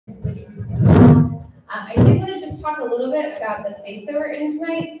to talk a little bit about the space that we're in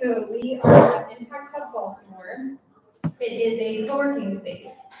tonight. So we are at Impact Hub Baltimore. It is a co-working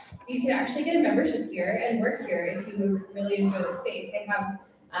space. So you can actually get a membership here and work here if you really enjoy the space. They have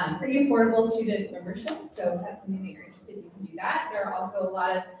pretty affordable student memberships, so if that's something that you're interested in, you can do that. There are also a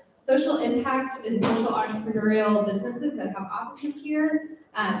lot of social impact and social entrepreneurial businesses that have offices here.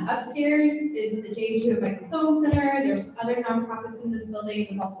 Upstairs is the James Michael Film Center. There's other nonprofits in this building.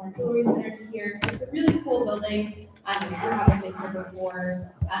 The Baltimore Jewelry Center is here. So it's a really cool building. If you haven't been here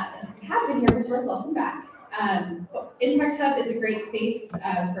before, if you have been here before, welcome back. Impact Hub is a great space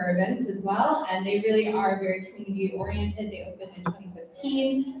for events as well, and they really are very community oriented. They opened in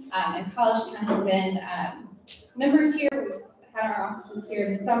 2015, and Collegetown has been members here. We've had our offices here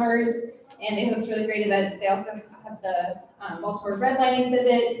in the summers, and they host really great events. They also have the Baltimore Red Line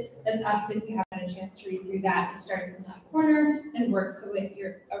exhibit that's up, so if you haven't had a chance to read through that, it starts in that corner and works so that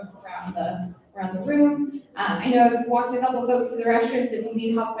you're around the room. I know I've walked a couple folks to the restrooms. If you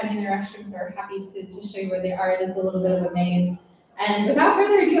need help finding the restrooms, we're happy to show you where they are. It is a little bit of a maze. And without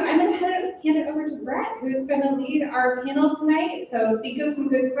further ado, I'm going to hand it over to Brett, who's going to lead our panel tonight. So think of some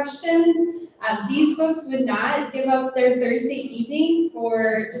good questions. These folks would not give up their Thursday evening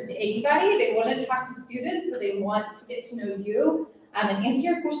for just anybody. They want to talk to students, so they want to get to know you and answer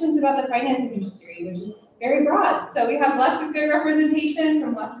your questions about the finance industry, which is very broad. So we have lots of good representation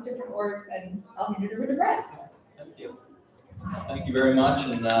from lots of different orgs, and I'll hand it over to Brett. Thank you. Thank you very much,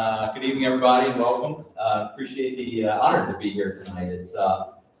 and good evening, everybody, and welcome. Appreciate the honor to be here tonight. It's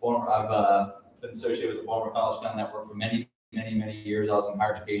I've been associated with the Baltimore Collegetown Network for many years. I was in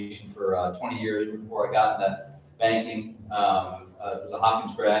higher education for 20 years before I got into banking. I was a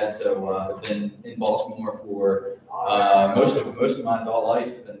Hopkins grad, so I've been in Baltimore for most of my adult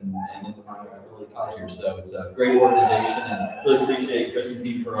life and into my early college years. So it's a great organization, and really appreciate Chris and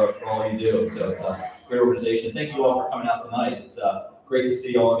team for all you do. So it's a great organization. Thank you all for coming out tonight. It's great to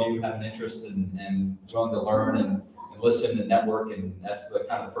see all of you have an interest and willing to learn and listen and network, and that's the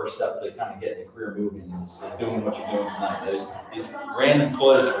kind of first step to kind of getting a career moving is doing what you're doing tonight. There's these random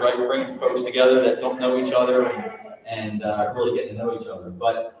collisions, right? You bring folks together that don't know each other and really getting to know each other.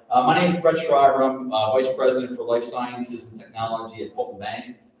 But my name is Brett Shriver. I'm Vice President for Life Sciences and Technology at Fulton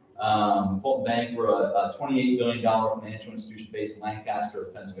Bank. Fulton Bank, we're a $28 billion financial institution based in Lancaster,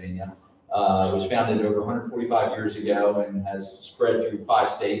 Pennsylvania. It was founded over 145 years ago and has spread through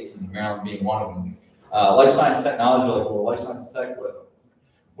 5 states, and Maryland being one of them. Life science technology, like, well, life science and tech,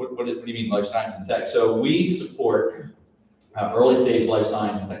 what do you mean life science and tech? So we support early stage life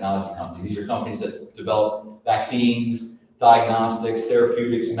science and technology companies. These are companies that develop vaccines, diagnostics,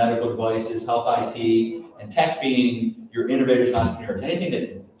 therapeutics, medical devices, health IT, and tech being your innovators and entrepreneurs. Anything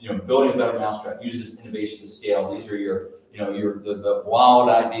that, building a better mousetrap uses innovation to scale. These are the wild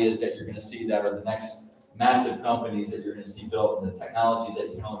ideas that you're going to see that are the next massive companies that you're going to see built, and the technologies that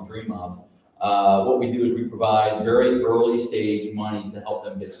you can only dream of. What we do is we provide very early stage money to help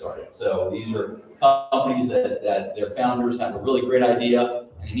them get started. So these are companies that their founders have a really great idea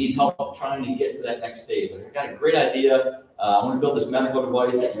and they need help trying to get to that next stage. Like, I've got a great idea. I want to build this medical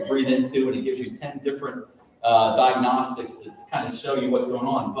device that you breathe into and it gives you 10 different diagnostics to kind of show you what's going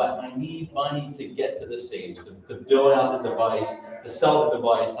on. But I need money to get to this stage, to build out the device, to sell the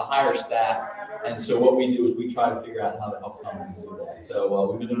device, to hire staff. And so what we do is we try to figure out how to help companies do that.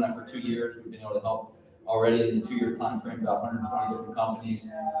 So we've been doing that for 2 years. We've been able to help already in the 2-year time frame about 120 different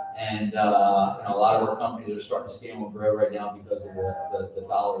companies. And a lot of our companies are starting to scale and grow right now because of the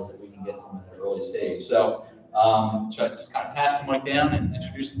dollars that we can get from an early stage. So should I just kind of pass the mic down and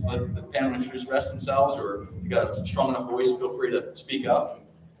let the panel introduce the rest themselves, or if you got a strong enough voice, feel free to speak up.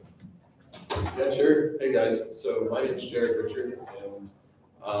 Yeah, sure. Hey guys, so my name is Jared Richard, and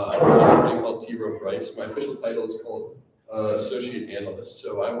I work at a company called T. Rowe Price. My official title is called Associate Analyst.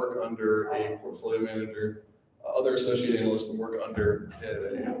 So I work under a portfolio manager. Other associate analysts will work under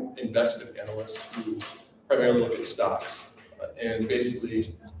an investment analyst who primarily look at stocks. And basically,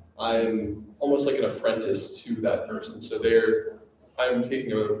 I'm almost like an apprentice to that person. So I'm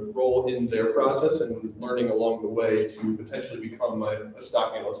taking a role in their process and learning along the way to potentially become a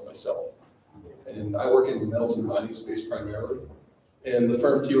stock analyst myself. And I work in the metals and mining space primarily. And the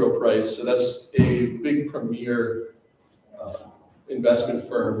firm T. Rowe Price, so that's a big premier investment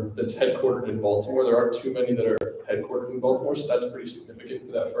firm that's headquartered in Baltimore. There aren't too many that are headquartered in Baltimore, so that's pretty significant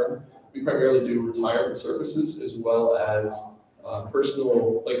for that firm. We primarily do retirement services as well as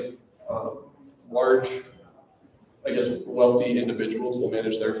personal, large, wealthy individuals will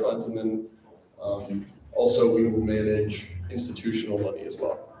manage their funds, and then also we will manage institutional money as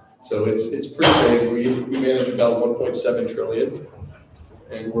well. So it's pretty big. We manage about 1.7 trillion,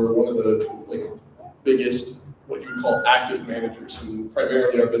 and we're one of the biggest we call active managers, and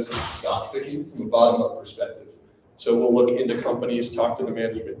primarily our business is stock picking from a bottom-up perspective. So we'll look into companies, talk to the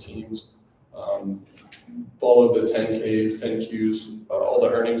management teams, follow the 10Ks, 10Qs, all the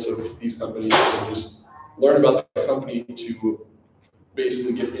earnings of these companies, and just learn about the company to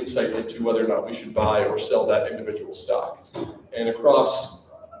basically get insight into whether or not we should buy or sell that individual stock. And across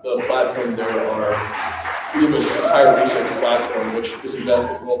the platform, we have an entire research platform which is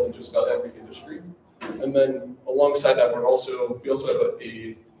involved in just about every industry. And then alongside that, we also have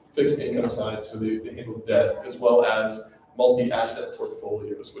a fixed income side, so they handle debt, as well as multi-asset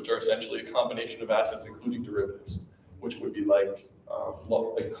portfolios, which are essentially a combination of assets, including derivatives, which would be like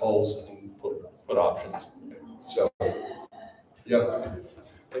calls and put options. So, yeah,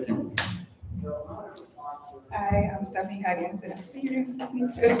 thank you. Hi, I'm Stephanie Huggins, and I see your name, Stephanie,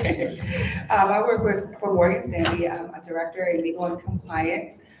 too. I work for Morgan Stanley. I'm a director in legal and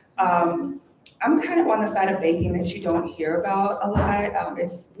compliance. I'm kind of on the side of banking that you don't hear about a lot.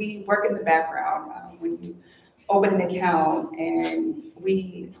 We work in the background when you open an account, and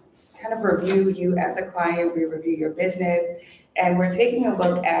we kind of review you as a client. We review your business, and we're taking a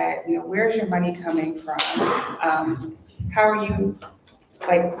look at, where's your money coming from? How are you?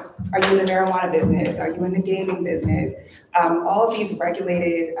 Like, are you in the marijuana business? Are you in the gaming business? All of these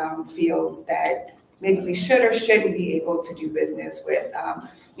regulated fields that maybe we should or shouldn't be able to do business with.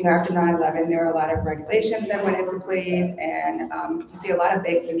 After 9/11, there are a lot of regulations that went into place, and you see a lot of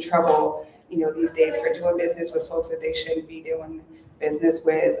banks in trouble, these days for doing business with folks that they shouldn't be doing business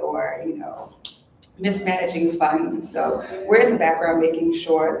with, or, mismanaging funds. So we're in the background making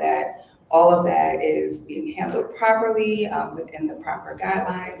sure that all of that is being handled properly within the proper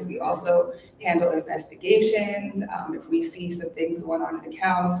guidelines. We also handle investigations. If we see some things going on in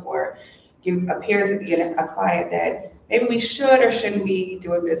accounts, or you appear to be a client that maybe we should or shouldn't be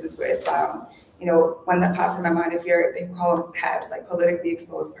doing business with. One that pops in my mind, they call them PEPs, like politically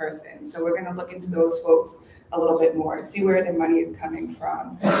exposed persons. So we're gonna look into those folks a little bit more and see where their money is coming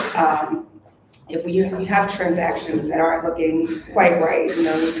from. If you have transactions that aren't looking quite right, we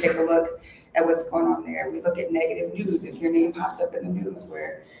take a look at what's going on there. We look at negative news. If your name pops up in the news,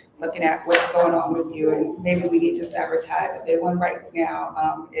 we're looking at what's going on with you, and maybe we need to sabotage. A big one right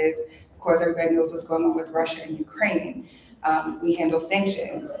now is, of course, everybody knows what's going on with Russia and Ukraine. We handle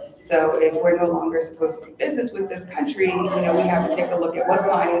sanctions. So if we're no longer supposed to do business with this country, we have to take a look at what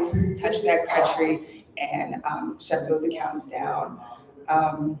clients touch that country and shut those accounts down.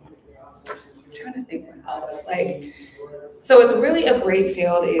 I'm trying to think what else. So it's really a great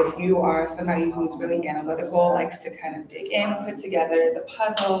field if you are somebody who's really analytical, likes to kind of dig in, put together the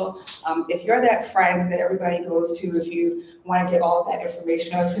puzzle. If you're that friend that everybody goes to, if you want to get all that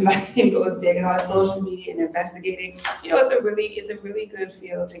information out, somebody goes digging on social media and investigating, it's a really good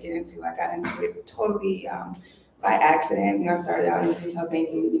field to get into. I got into it totally by accident. I started out in retail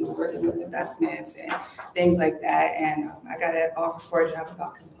banking, working with investments and things like that. And I got an offer for a job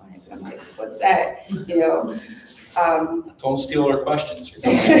about compliance. I'm like, what's that? Don't steal our questions. You're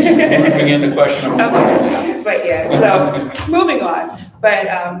moving into question number one. But yeah, so moving on. But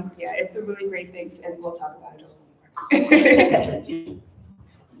it's a really great thing, and we'll talk about it a little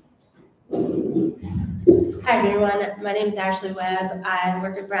more. Hi everyone, my name is Ashley Webb. I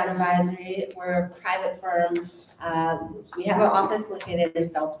work at Brown Advisory. We're a private firm. We have an office located in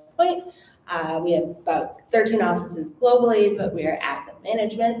Fells Point. We have about 13 offices globally, but we are asset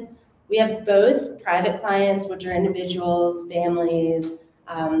management. We have both private clients, which are individuals, families,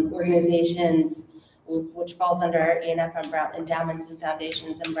 organizations, which falls under our E&F umbrella, endowments and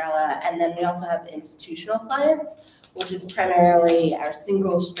foundations umbrella. And then we also have institutional clients, which is primarily our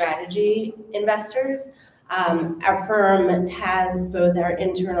single strategy investors. Our firm has both our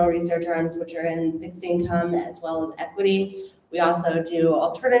internal research arms, which are in fixed income as well as equity. We also do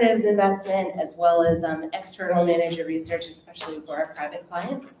alternatives investment as well as external manager research, especially for our private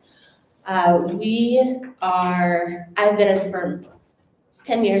clients. I've been at the firm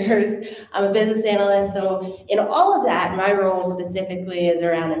 10 years. I'm a business analyst. So in all of that, my role specifically is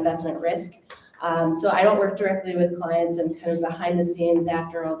around investment risk. So I don't work directly with clients. I'm kind of behind the scenes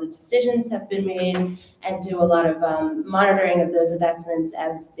after all the decisions have been made, and do a lot of monitoring of those investments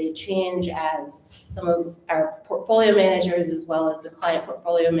as they change, as some of our portfolio managers as well as the client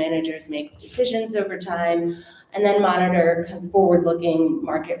portfolio managers make decisions over time, and then monitor kind of forward-looking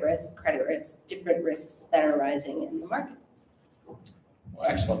market risk, credit risk, different risks that are rising in the market. Well,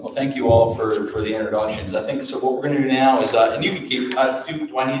 excellent. Well, thank you all for the introductions. I think so. What we're going to do now is, and you can keep. Do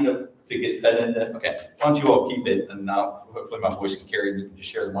I need to get fed into? Okay. Why don't you all keep it, and hopefully my voice can carry. You can just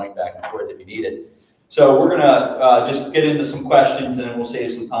share the mic back and forth if you need it. So we're going to just get into some questions, and then we'll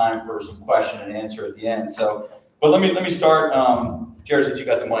save some time for some question and answer at the end. So But let me start, Jared, since you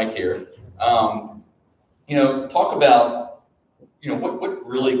got the mic here. Talk about, what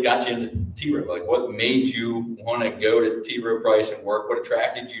really got you into T. Rowe? Like, what made you want to go to T. Rowe Price and work? What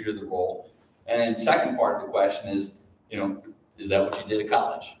attracted you to the role? And then second part of the question is, is that what you did at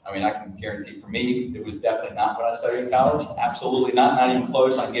college? I mean, I can guarantee for me, it was definitely not what I studied in college. Absolutely not even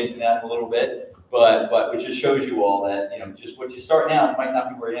close. I'm getting to that in a little bit. But it just shows you all that, just what you start now might not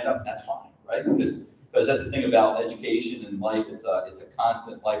be where you end up, and that's fine, right? Because that's the thing about education and life. It's a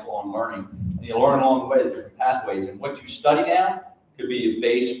constant lifelong learning. And you learn along the way the different pathways. And what you study now could be a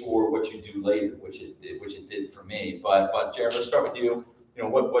base for what you do later, which it did for me. But Jared, let's start with you.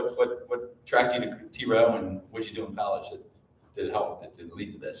 What attracted you to T. Rowe, and what did you do in college that did it help? Did it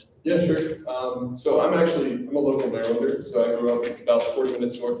lead to this? Yeah, sure. So I'm a local Marylander. So I grew up about 40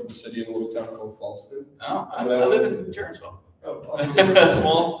 minutes north of the city in a little town called Fallston. Oh, I live in Jernsville. Oh, awesome.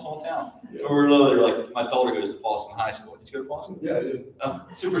 small town. Yeah. We're literally like, my daughter goes to Fallston High School. Did you go to Fallston? Yeah, I did. Oh,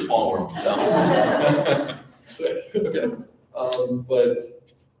 super small world. Sick. Okay. But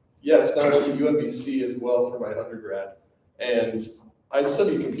yes, I went to UMBC as well for my undergrad, and I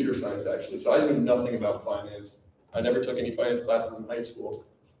studied computer science actually. So I knew nothing about finance. I never took any finance classes in high school.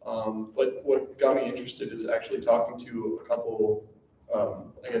 But what got me interested is actually talking to a couple,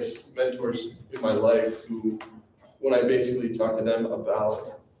 mentors in my life who, when I basically talked to them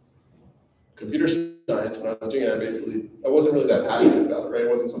about computer science, when I was doing it, I wasn't really that passionate about it, right? It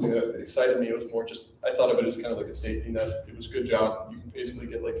wasn't something that excited me. It was more just, I thought of it as kind of like a safety net. It was a good job. You can basically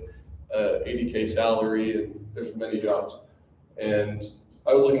get like a $80K salary, and there's many jobs. And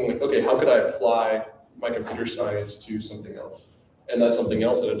I was looking like, okay, how could I apply my computer science to something else? And that something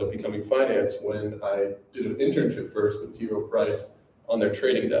else ended up becoming finance when I did an internship first with T. Rowe Price on their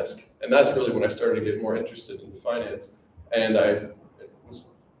trading desk. And that's really when I started to get more interested in finance. And I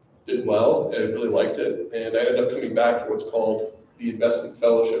did well, and I really liked it. And I ended up coming back for what's called the Investment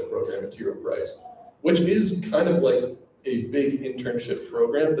Fellowship Program at T. Rowe Price, which is kind of like a big internship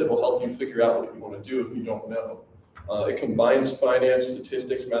program that will help you figure out what you want to do if you don't know. It combines finance,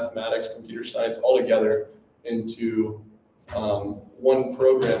 statistics, mathematics, computer science all together into one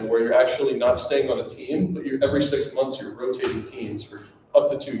program where you're actually not staying on a team, but every 6 months you're rotating teams for up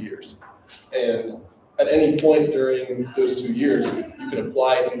to 2 years. And at any point during those 2 years, you can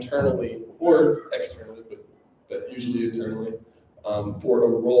apply internally or externally, but usually internally, for a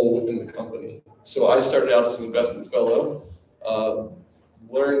role within the company. So I started out as an investment fellow,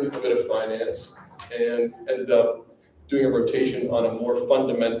 learned a bit of finance, and ended up doing a rotation on a more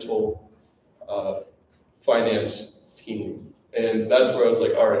fundamental finance team. And that's where I was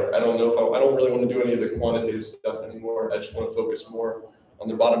like, all right, I don't really want to do any of the quantitative stuff anymore. I just want to focus more on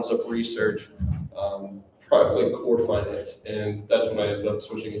the bottoms up research, probably like core finance. And that's when I ended up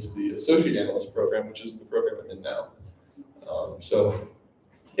switching into the associate analyst program, which is the program I'm in now. So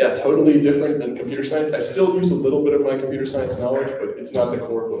yeah, totally different than computer science. I still use a little bit of my computer science knowledge, but it's not the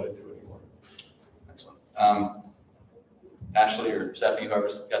core of what I do anymore. Excellent. Ashley or Stephanie,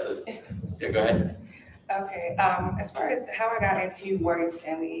 whoever's got the, yeah, go ahead. Okay, as far as how I got into Morgan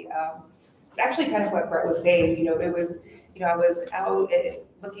Stanley, it's actually kind of what Brett was saying. It was, I was out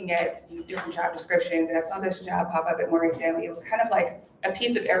looking at different job descriptions, and I saw this job pop up at Morgan Stanley. It was kind of like a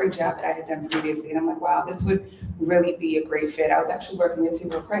piece of every job that I had done previously, and I'm like, wow, this would really be a great fit. I was actually working at T.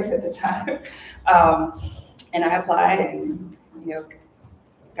 Rowe Price at the time, and I applied and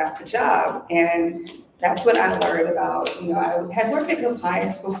got the job, and that's what I learned about. I had worked in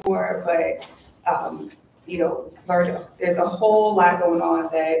compliance before, but learned there's a whole lot going on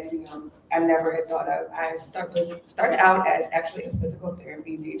that I never had thought of. I started out as actually a physical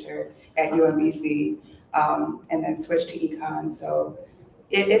therapy major at UMBC, and then switched to econ. So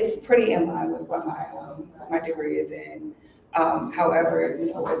it's pretty in line with what my degree is in. However,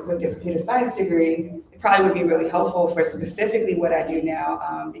 with the computer science degree, it probably would be really helpful for specifically what I do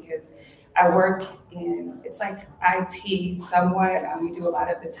now, because I work in, it's like IT somewhat. We do a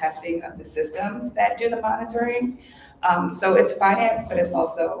lot of the testing of the systems that do the monitoring. So it's finance, but it's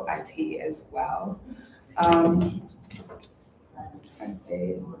also IT as well.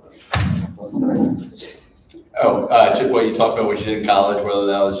 Just what you talked about, what you did in college, whether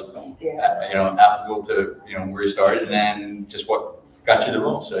that was applicable to where you started, and then just what got you the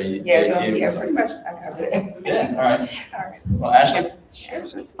role. So pretty much I covered it. Yeah, all right. Well, Ashley.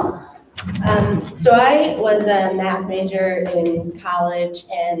 Sure. So I was a math major in college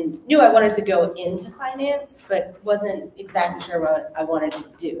and knew I wanted to go into finance, but wasn't exactly sure what I wanted to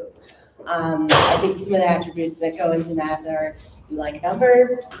do. I think some of the attributes that go into math are you like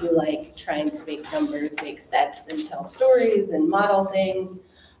numbers, you like trying to make numbers make sense and tell stories and model things.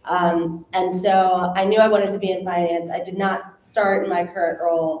 And so I knew I wanted to be in finance. I did not start my current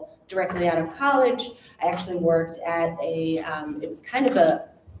role directly out of college. I actually worked at it was kind of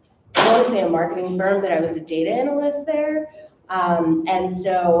I want to say a marketing firm, but I was a data analyst there. And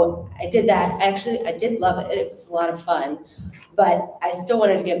so I did that. Actually, I did love it. It was a lot of fun, but I still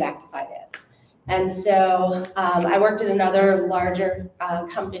wanted to get back to finance. And so I worked at another larger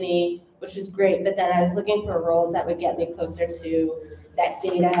company, which was great, but then I was looking for roles that would get me closer to that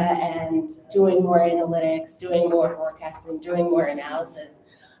data and doing more analytics, doing more forecasting, doing more analysis.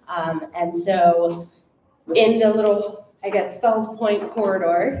 And so in the little, I guess, Fells Point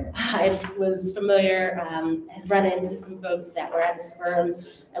corridor, I was familiar, had run into some folks that were at this firm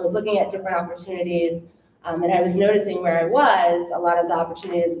and was looking at different opportunities. And I was noticing where I was, a lot of the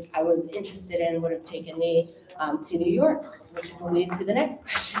opportunities I was interested in would have taken me to New York, which is the lead to the next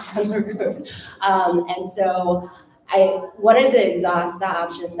question on the road. And so I wanted to exhaust the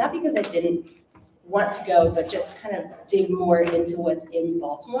options, not because I didn't want to go, but just kind of dig more into what's in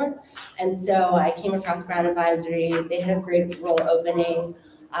Baltimore. And so I came across Brown Advisory. They had a great role opening,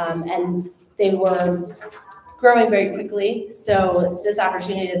 and they were growing very quickly. So this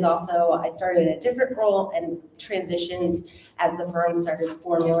opportunity is also, I started a different role and transitioned as the firm started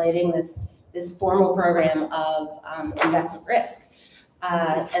formulating this formal program of investment risk.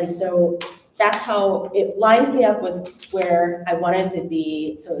 And so that's how it lined me up with where I wanted to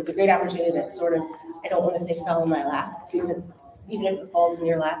be. So it was a great opportunity that sort of, I don't want to say fell in my lap, because even if it falls in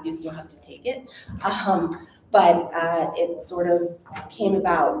your lap, you still have to take it. But it sort of came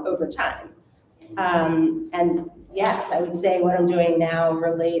about over time. And yes, I would say what I'm doing now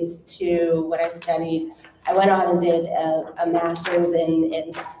relates to what I studied. I went on and did a master's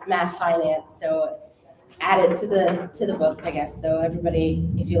in math finance, so add it to the books, I guess. So everybody,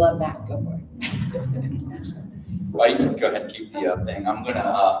 if you love math, go for it. Right, go ahead and keep the thing. I'm going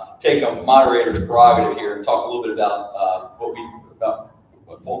to take a moderator's prerogative here and talk a little bit about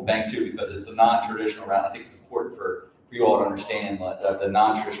what Fulton Bank too, because it's a non-traditional route. I think it's important for you all to understand the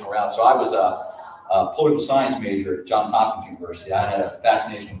non-traditional route. So I was a political science major at Johns Hopkins University. I had a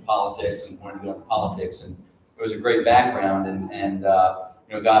fascination with politics and wanted to go into politics, and it was a great background. And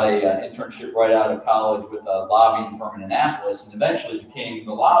got a internship right out of college with a lobbying firm in Annapolis, and eventually became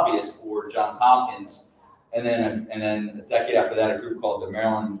the lobbyist for Johns Hopkins. And then a decade after that, a group called the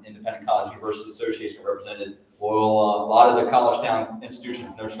Maryland Independent College University Association represented a lot of the Collegetown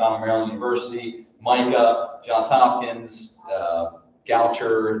institutions, Notre Maryland University, MICA, Johns Hopkins,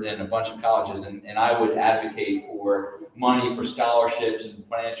 Goucher, and a bunch of colleges. And I would advocate for money for scholarships and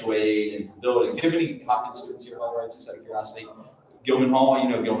financial aid and for buildings. Do you have any Hopkins students here, all right, just out of curiosity? Gilman Hall, you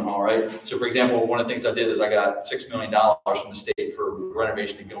know Gilman Hall, right? So for example, one of the things I did is I got $6 million from the state for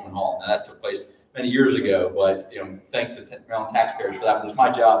renovation of Gilman Hall. Now that took place many years ago, but thank the Maryland taxpayers for that. It was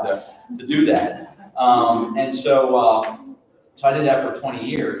my job to do that. And so I did that for 20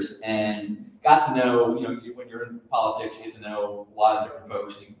 years and got to know, when you're in politics, you get to know a lot of different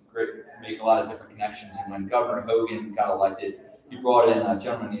folks. You make a lot of different connections. And when Governor Hogan got elected, he brought in a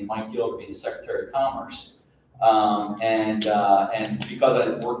gentleman named Mike Gill to be the Secretary of Commerce. And because I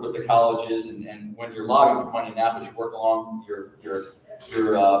worked with the colleges, and when you're lobbying for money in Annapolis, you work along your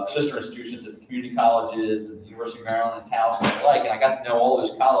sister institutions at the community colleges and the University of Maryland and Towson and the like. And I got to know all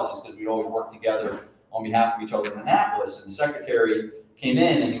those colleges because we'd always work together on behalf of each other in Annapolis. And the secretary came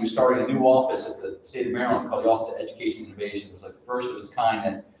in and he was starting a new office at the state of Maryland called the Office of Education and Innovation. It was like the first of its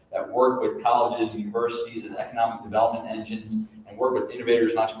kind that worked with colleges and universities as economic development engines and worked with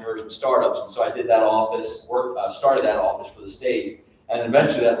innovators and entrepreneurs and startups. And so I did that office, started that office for the state. And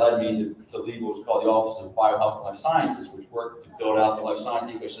eventually that led me to lead what was called the Office of Biohealth and Life Sciences, which worked to build out the life science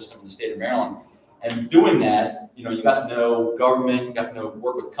ecosystem in the state of Maryland. And doing that, you got to know government, you got to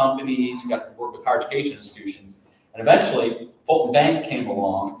work with companies, you got to work with higher education institutions. And eventually Fulton Bank came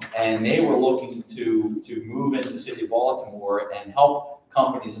along and they were looking to move into the city of Baltimore and help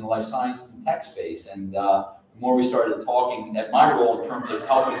companies in the life science and tech space. And the more we started talking at my role in terms of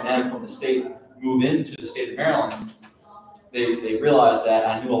helping them from the state move into the state of Maryland, they realized that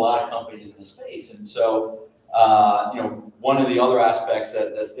I knew a lot of companies in the space. And so, one of the other aspects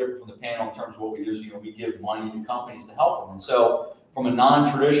that's different from the panel in terms of what we do is, we give money to companies to help them. And so from a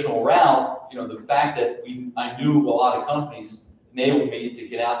non-traditional route, the fact that I knew a lot of companies enabled me to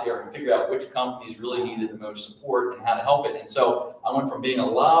get out there and figure out which companies really needed the most support and how to help it. And so I went from being a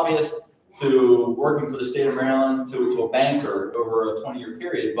lobbyist to working for the state of Maryland to a banker over a 20-year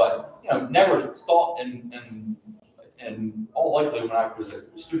period, but never thought in all likelihood when I was a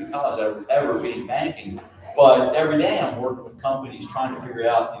student in college I would ever be in banking. But every day I'm working with companies trying to figure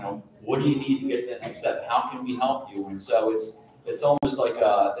out, what do you need to get to that next step? How can we help you? And so it's almost like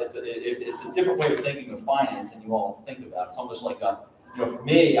it's a different way of thinking of finance than you all think about. It's almost like for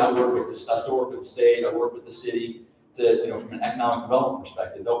me, I still work with the state, I work with the city to, from an economic development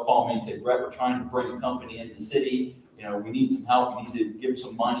perspective. They'll call me and say, Brett, we're trying to bring a company into the city. We need some help. We need to give them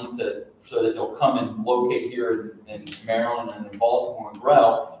some money so that they'll come and locate here in Maryland and in Baltimore and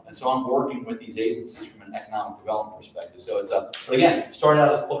grow. And so I'm working with these agencies from an economic development perspective. So it's but again, started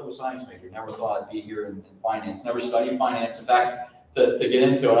out as a political science major. Never thought I'd be here in finance. Never studied finance. In fact, to get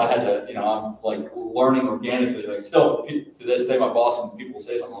into it, I had to, I'm like learning organically. Like still to this day, my boss, when people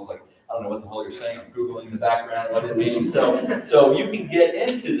say something, I was like, I don't know what the hell you're saying. I'm Googling in the background what it means. So you can get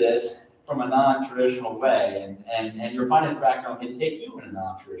into this from a non-traditional way, and your finance background can take you in a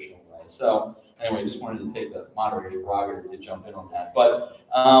non-traditional way. So anyway, just wanted to take the moderator's prerogative to jump in on that. But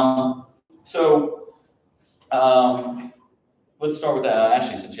let's start with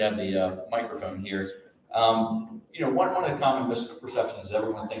Ashley, since you have the microphone here. One of the common misperceptions is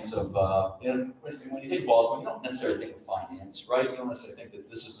everyone thinks of, when you think of Baltimore, you don't necessarily think of finance, right? You don't necessarily think that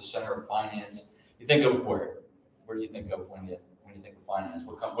this is the center of finance. You think of where? Where do you think of when you think of finance?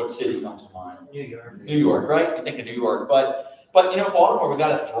 What city comes to mind? New York. New York, right? You think of New York, but Baltimore, we've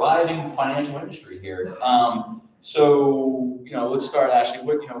got a thriving financial industry here. So let's start, Ashley.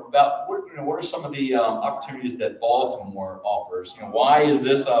 What are some of the opportunities that Baltimore offers? Why is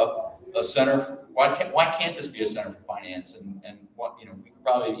this a center? Why can't this be a center for finance? And what we could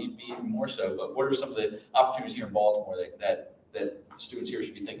probably be even more so. But what are some of the opportunities here in Baltimore that students here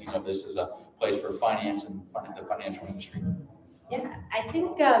should be thinking of this as a place for finance and the financial industry? Yeah, I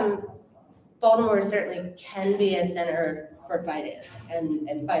think Baltimore certainly can be a center for finance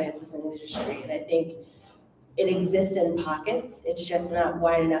and finance as an industry. And I think it exists in pockets. It's just not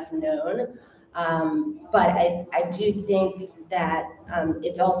wide enough known. But I do think that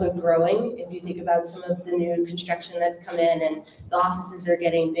it's also growing. If you think about some of the new construction that's come in, and the offices are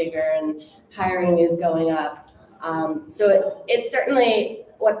getting bigger and hiring is going up. So it's certainly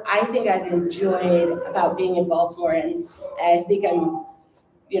what I think I've enjoyed about being in Baltimore. And I think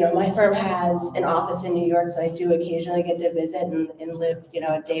my firm has an office in New York, so I do occasionally get to visit and live,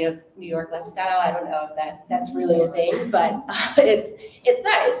 a day of New York lifestyle. I don't know if that's really a thing, but it's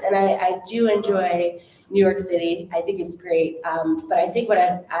nice. And I do enjoy New York City. I think it's great. But I think what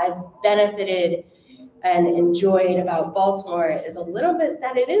I've benefited and enjoyed about Baltimore is a little bit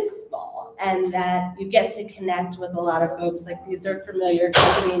that it is small and that you get to connect with a lot of folks. Like, these are familiar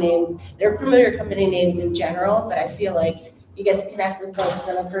company names. They're familiar company names in general, but I feel like you get to connect with folks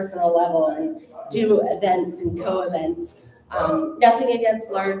on a personal level and do events and co-events. Nothing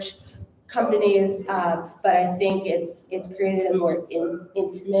against large companies, but I think it's created a more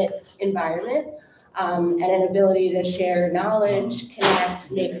intimate environment and an ability to share knowledge,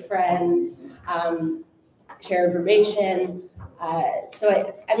 connect, make friends, share information. So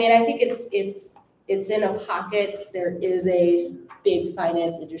I think it's in a pocket. There is a big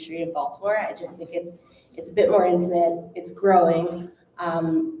finance industry in Baltimore. I just think it's a bit more intimate. It's growing,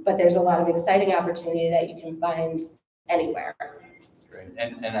 but there's a lot of exciting opportunity that you can find anywhere. Great.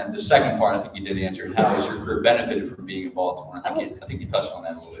 And the second part, I think you did answer. How has your career benefited from being in Baltimore? I think you touched on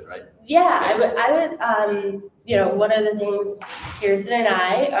that a little bit, right? Yeah, I would. One of the things Kirsten and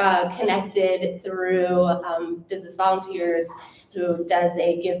I connected through Business Volunteers, who does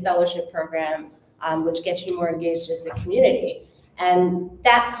a Give Fellowship program, which gets you more engaged in the community. And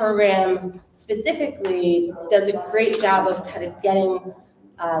that program specifically does a great job of kind of getting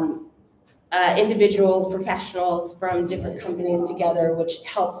individuals, professionals from different companies together, which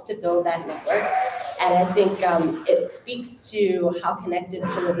helps to build that network. And I think it speaks to how connected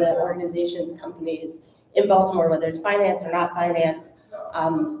some of the organizations, companies in Baltimore, whether it's finance or not finance,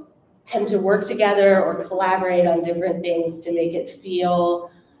 tend to work together or collaborate on different things to make it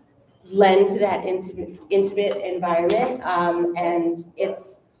lend to that intimate environment. And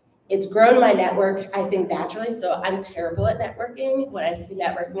it's grown my network, I think, naturally. So I'm terrible at networking. When I see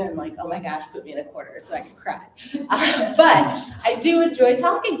networking, I'm like, oh my gosh, put me in a corner so I can cry. But I do enjoy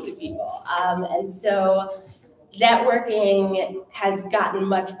talking to people. And so networking has gotten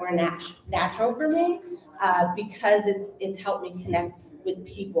much more natural for me because it's helped me connect with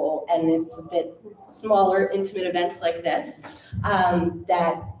people. And it's a bit smaller, intimate events like this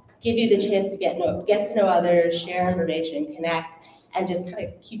that give you the chance to get to know others, share information, connect, and just kind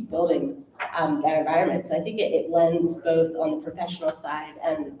of keep building that environment. So I think it lends both on the professional side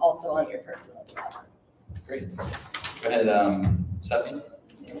and also on your personal side. Great. Go ahead, Stephanie.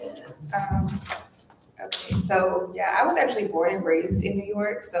 Okay, so yeah, I was actually born and raised in New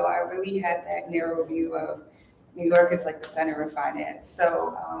York, so I really had that narrow view of New York as like the center of finance.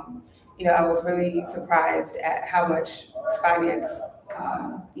 So, I was really surprised at how much finance,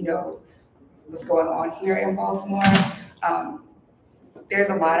 was going on here in Baltimore. There's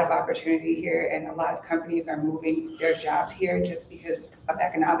a lot of opportunity here, and a lot of companies are moving their jobs here just because of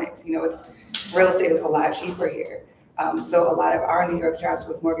economics. Real estate is a lot cheaper here. So a lot of our New York jobs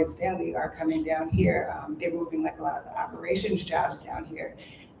with Morgan Stanley are coming down here. They're moving like a lot of the operations jobs down here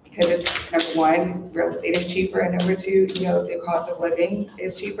because it's, number one, real estate is cheaper, and number two, the cost of living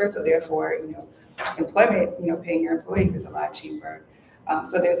is cheaper. So therefore, employment, paying your employees is a lot cheaper.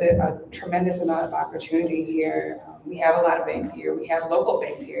 So there's a tremendous amount of opportunity here. We have a lot of banks here. We have local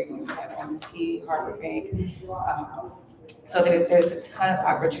banks here. We have M&T, Harbor Bank. So there's a ton of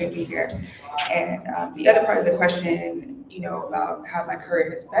opportunity here. And the other part of the question, about how my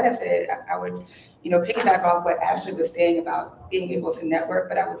career has benefited, I would, piggyback off what Ashley was saying about being able to network,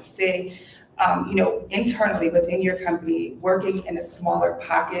 but I would say, internally within your company, working in a smaller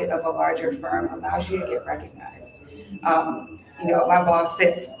pocket of a larger firm allows you to get recognized. My boss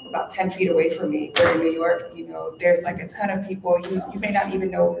sits about 10 feet away from me. We're in New York, there's like a ton of people. You may not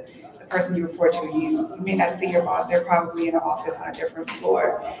even know the person you report to. You may not see your boss. They're probably in an office on a different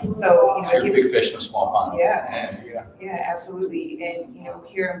floor. So, you're a big fish in a small pond. Yeah, absolutely. And,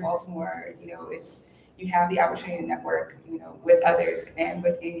 here in Baltimore, you have the opportunity to network, with others and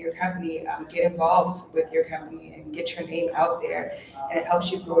within your company, get involved with your company and get your name out there. And it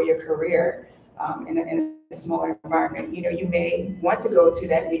helps you grow your career in a smaller environment. You may want to go to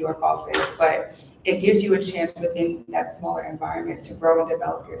that New York office, but it gives you a chance within that smaller environment to grow and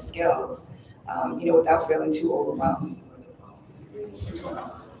develop your skills, without feeling too overwhelmed.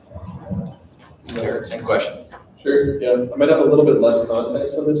 Derek, same question. Sure, yeah. I might have a little bit less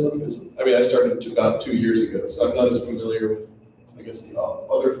context on this one because, I started about 2 years ago, so I'm not as familiar with, the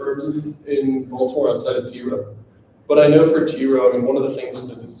other firms in Baltimore outside of T. Rowe. But I know for T. Rowe, one of the things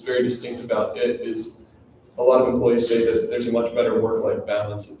that is very distinct about it is a lot of employees say that there's a much better work-life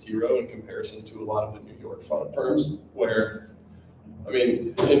balance at T. Rowe in comparison to a lot of the New York firms where,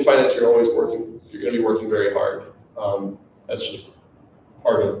 in finance, you're always working, you're going to be working very hard. That's just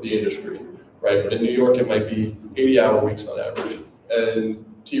part of the industry, right? But in New York, it might be 80-hour weeks on average. And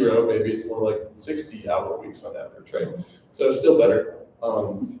T. Rowe, maybe it's more like 60-hour weeks on average, right? So it's still better.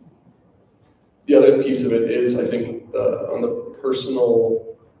 The other piece of it is, I think, on the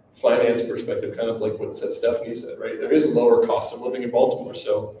personal finance perspective, kind of like what Stephanie said, right? There is a lower cost of living in Baltimore.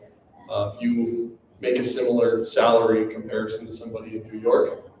 So if you make a similar salary in comparison to somebody in New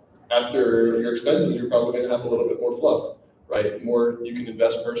York, after your expenses, you're probably going to have a little bit more fluff, right? More you can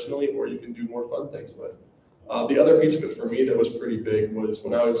invest personally, or you can do more fun things with. The other piece of it for me that was pretty big was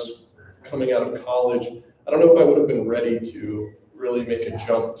when I was coming out of college, I don't know if I would have been ready to really make a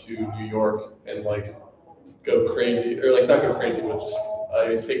jump to New York and go crazy, or not go crazy, but just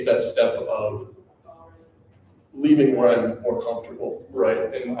take that step of leaving where I'm more comfortable,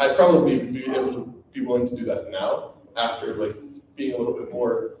 right? And I'd probably be able to be willing to do that now after being a little bit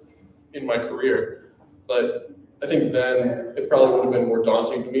more in my career. But I think then it probably would have been more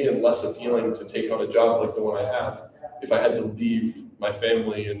daunting to me and less appealing to take on a job like the one I have if I had to leave my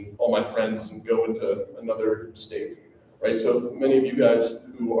family and all my friends and go into another state, right? So many of you guys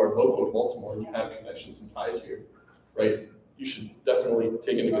who are local to Baltimore, you have connections and ties here, right? You should definitely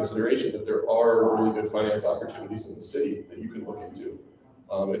take into consideration that there are really good finance opportunities in the city that you can look into,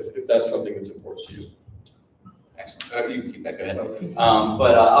 if that's something that's important to you. Excellent. You can keep that, go ahead.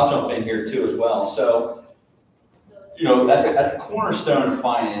 But I'll jump in here too as well. So, at the cornerstone of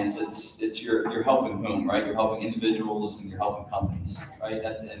finance, it's you're helping whom, right? You're helping individuals and you're helping companies, right?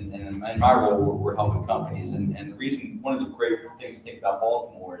 That's and in my role, we're helping companies. And the reason, one of the great things to think about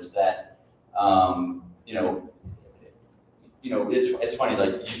Baltimore is that, it's funny,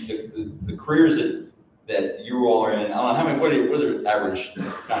 the careers that you all are in. I don't know how many. What are the average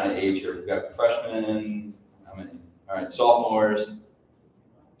kind of age here? We've got freshmen. How many? All right, sophomores,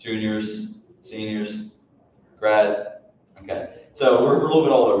 juniors, seniors, grad. Okay, so we're a little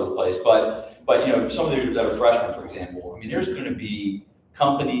bit all over the place. But some of you that are freshmen, for example. There's going to be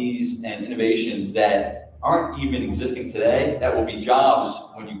companies and innovations that aren't even existing today that will be jobs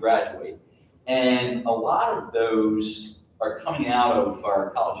when you graduate, and a lot of those are coming out of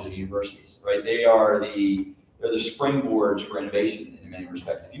our colleges and universities, right? They're the springboards for innovation in many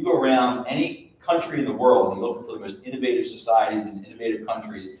respects. If you go around any country in the world and you look for the most innovative societies and innovative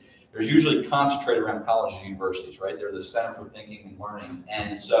countries, there's usually concentrated around colleges and universities, right? They're the center for thinking and learning.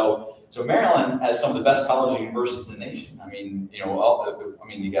 And so Maryland has some of the best colleges and universities in the nation.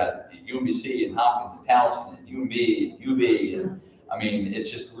 You got UMBC and Hopkins and Towson and UMB and UV. And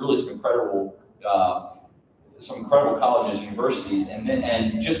it's just really some incredible colleges and universities.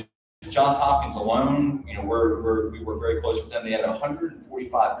 And just Johns Hopkins alone, we work very close with them. They had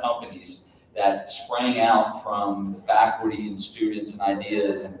 145 companies that sprang out from the faculty and students and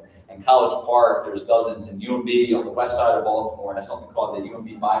ideas. And College Park, there's dozens. And UMB on the west side of Baltimore has something called the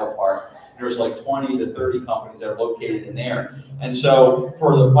UMB Bio Park. There's like 20 to 30 companies that are located in there. And so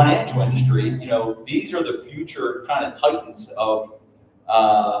for the financial industry, these are the future kind of titans of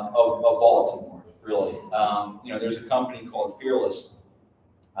Baltimore, really. There's a company called Fearless.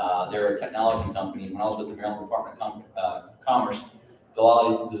 They're a technology company. When I was with the Maryland Department of Commerce,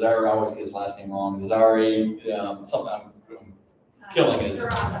 Desiree, I always get his last name wrong. Desiree, something I'm killing his.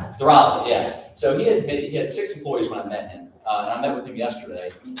 Duraza, yeah. So he had 6 employees when I met him. And I met with him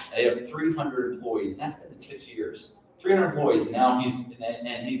yesterday. They have 300 employees. That's been in 6 years. 300 employees. And now he's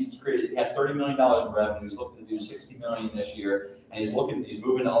had $30 million in revenue. He's looking to do $60 million this year. And he's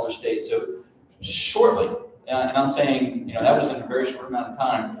moving to other states. So shortly, and I'm saying, that was in a very short amount of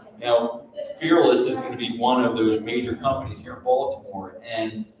time. Fearless is going to be one of those major companies here in Baltimore,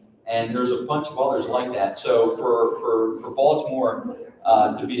 and there's a bunch of others like that. So for Baltimore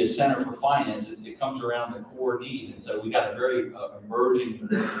to be a center for finance, it comes around the core needs, and so we got a very emerging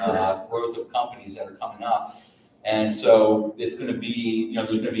growth of companies that are coming up, and so it's going to be, there's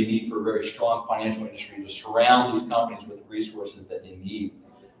going to be a need for a very strong financial industry to surround these companies with the resources that they need.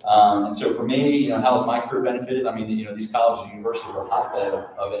 And so for me, how has my career benefited? I mean, these colleges and universities are a hotbed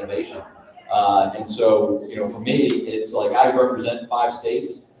of innovation. And so, for me, it's like I represent 5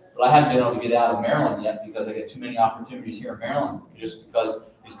 states, but I haven't been able to get out of Maryland yet because I get too many opportunities here in Maryland just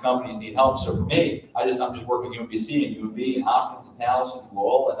because these companies need help. So for me, I'm just working with UMBC and UMB and Hopkins and Towson and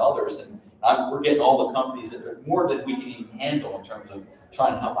Lowell and others. And we're getting all the companies that are more than we can even handle in terms of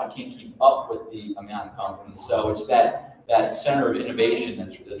trying to help. I can't keep up with the amount of companies. So it's that center of innovation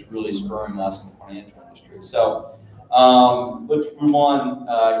that's really spurring us in the financial industry. So let's move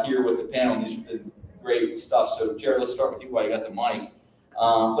on here with the panel. These have been great stuff. So Jared, let's start with you while you got the mic.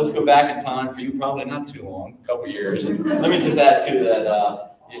 Let's go back in time for you, probably not too long, a couple years. And let me just add to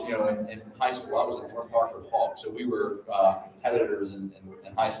that, in high school, I was at North Hartford Hawk. So we were competitors in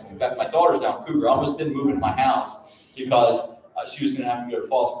high school. In fact, my daughter's now Cougar. I almost didn't move into my house because she was going to have to go to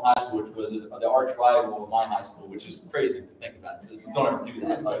Falls High School, which was the arch rival of my high school, which is crazy to think about. Just don't ever do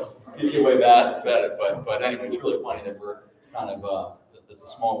that. Like, you get way bad at it. But anyway, it's really funny that we're kind of it's a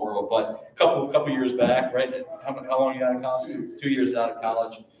small world. But a couple years back, right? How long are you out of college? 2 years out of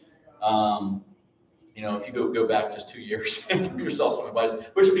college. If you go back just 2 years and give yourself some advice,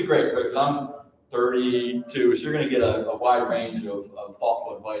 which would be great, right? Because I'm 32, so you're going to get a wide range of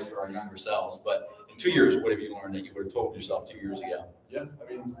thoughtful advice for our younger selves. But in 2 years, what have you learned that you would have told yourself 2 years ago? Yeah,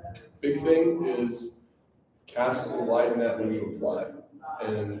 big thing is cast a wide net when you apply.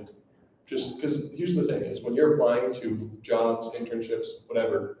 And just because here's the thing is when you're applying to jobs, internships,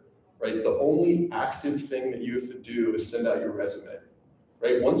 whatever, right? The only active thing that you have to do is send out your resume,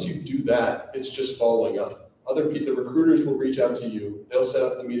 right? Once you do that, it's just following up. Other people, the recruiters will reach out to you. They'll set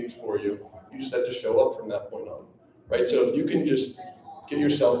up the meetings for you. You just have to show up from that point on, right? So if you can just get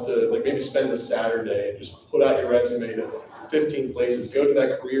yourself to maybe spend a Saturday and just put out your resume to 15 places, go to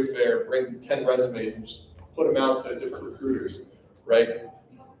that career fair, bring 10 resumes and just put them out to different recruiters, right?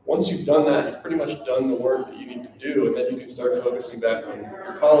 Once you've done that, you've pretty much done the work that you need to do, and then you can start focusing back on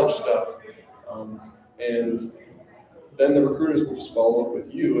your college stuff. And then the recruiters will just follow up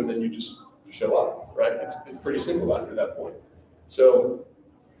with you, and then you just show up, right? It's pretty simple after that point. So,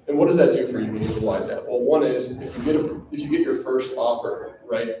 and what does that do for you when you apply that? Well, one is if you get your first offer,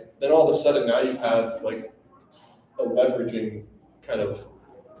 right? Then all of a sudden now you have like a leveraging kind of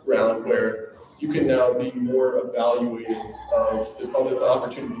ground where you can now be more evaluating of the other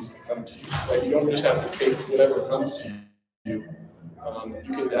opportunities that come to you, right? You don't just have to take whatever comes to you.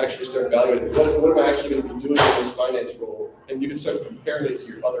 You can actually start evaluating what am I actually going to be doing in this finance role, and you can start comparing it to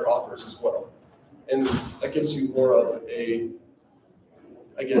your other offers as well. And that gives you more of a,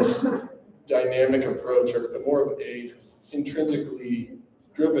 I guess, dynamic approach or more of a intrinsically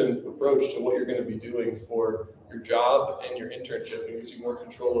driven approach to what you're going to be doing for your job and your internship, and gives you more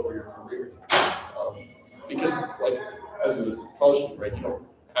control over your career. Because like as a college student, right,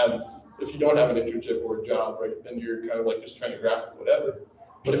 if you don't have an internship or a job, right, then you're kind of like just trying to grasp whatever.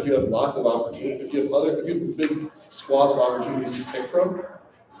 But if you have lots of opportunities, if you have a big swath of opportunities to pick from,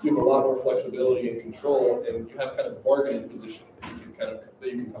 you have a lot more flexibility and control, and you have kind of a bargaining position that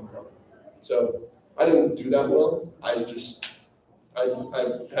you can come from. So I didn't do that well. I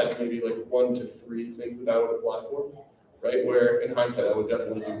had maybe like 1 to 3 things that I would apply for, right? Where in hindsight I would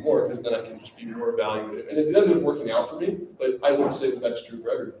definitely do more because then I can just be more evaluative. And it ended up working out for me, but I wouldn't say that that's true for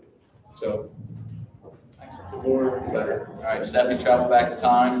everybody. So The more, the better. All right, Steph, you travel back in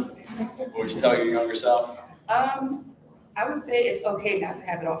time. What would you tell your younger self? I would say it's okay not to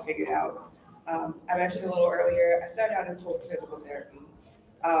have it all figured out. I mentioned a little earlier, I started out in school for physical therapy.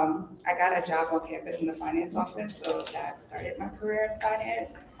 I got a job on campus in the finance office, so that started my career in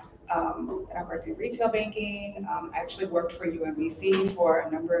finance. And I worked in retail banking. I actually worked for UMBC for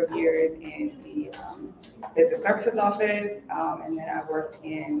a number of years in the business services office. And then I worked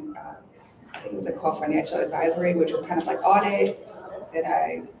in, I think it was called financial advisory, which was kind of like audit. Then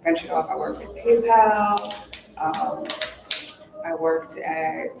I ventured off, I worked at PayPal. I worked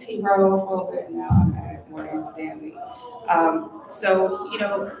at T. Rowe for a little bit, and now I'm at Morgan Stanley. So, you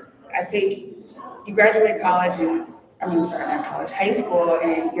know, I think you graduate college and, not college, high school,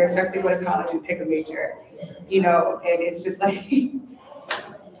 and you're expected to go to college and pick a major, you know, and it's just like,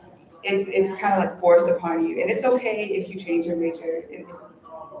 it's kind of like forced upon you. And it's okay if you change your major.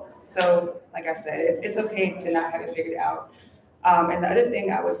 So, like I said, it's okay to not have it figured out. And the other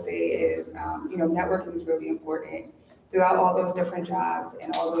thing I would say is, you know, networking is really important. Throughout all those different jobs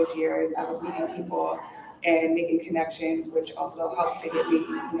and all those years, I was meeting people and making connections, which also helped to get me,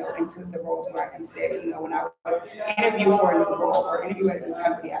 you know, into the roles where I am today. You know, when I would interview for a new role or interview at a new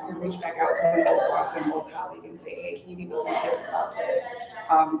company, I could reach back out to an old boss or an old colleague and say, hey, can you give me some tips about this?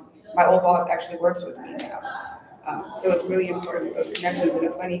 My old boss actually works with me now. So it's really important with those connections. And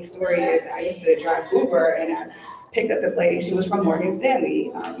a funny story is I used to drive Uber and I picked up this lady, she was from Morgan Stanley.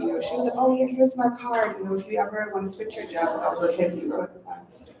 You know, she was like, oh yeah, here's my card. You know, if you ever want to switch your jobs, I'll work at you at the time.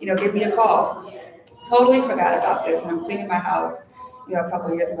 You know, give me a call. Totally forgot about this. And I'm cleaning my house, you know, a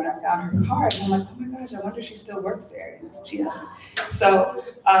couple of years ago, and I found her card. And I'm like, oh my gosh, I wonder if she still works there. And she does. So,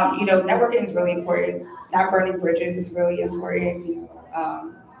 you know, networking is really important. Not burning bridges is really important. You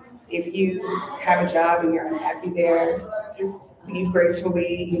know, if you have a job and you're unhappy there, just leave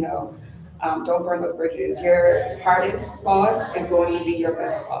gracefully, you know. Don't burn those bridges. Your hardest boss is going to be your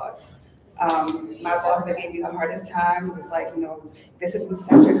best boss. My boss that gave me the hardest time was like, you know, this isn't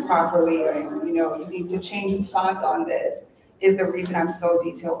centered properly, and you know, you need to change the fonts on this, is the reason I'm so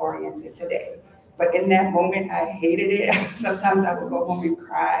detail oriented today. But in that moment, I hated it. Sometimes I would go home and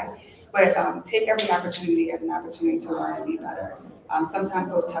cry. But take every opportunity as an opportunity to learn and be better.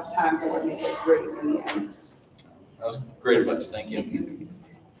 Sometimes those tough times are what make us great in the end. That was great advice. Thank you.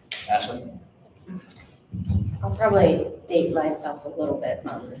 Ashley? I'll probably date myself a little bit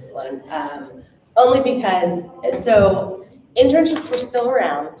on this one, only because, so internships were still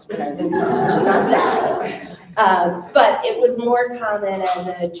around when I was in college, not that, but it was more common as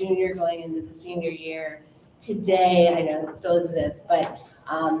a junior going into the senior year. Today, I know it still exists, but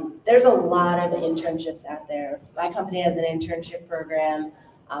there's a lot of internships out there. My company has an internship program.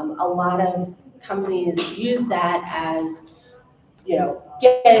 A lot of companies use that as, you know,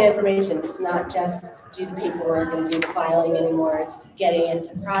 getting information. It's not just do the paperwork and do the filing anymore. It's getting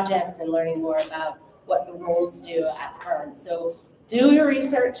into projects and learning more about what the roles do at firms. So do your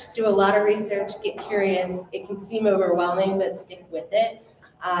research, do a lot of research, get curious. It can seem overwhelming, but stick with it.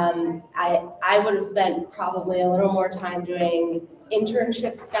 I would have spent probably a little more time doing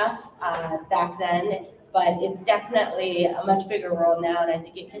internship stuff back then, but it's definitely a much bigger world now, and I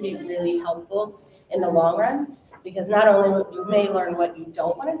think it can be really helpful in the long run. Because not only you may learn what you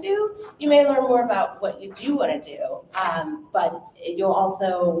don't want to do, you may learn more about what you do want to do, but you'll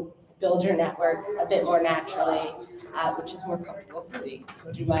also build your network a bit more naturally, which is more comfortable for me. I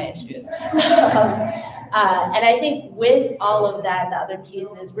told you my issues. And I think with all of that, the other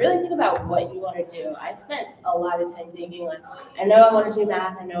piece is really think about what you want to do. I spent a lot of time thinking like, I know I want to do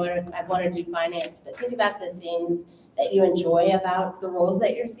math, I know I want to do finance, but think about the things that you enjoy about the roles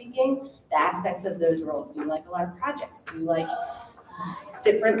that you're seeking, the aspects of those roles. Do you like a lot of projects? Do you like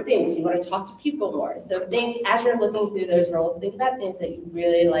different things? Do you want to talk to people more? So think, as you're looking through those roles, think about things that you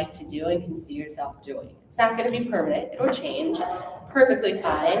really like to do and can see yourself doing. It's not going to be permanent. It'll change. It's perfectly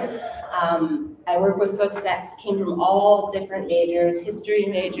fine. I work with folks that came from all different majors, history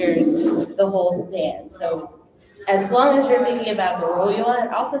majors, the whole span. So as long as you're thinking about the role you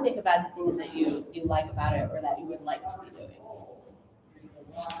want, also think about the things that you like about it or that you would like to be doing.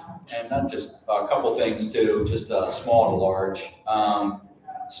 And not just a couple things too, just small to large.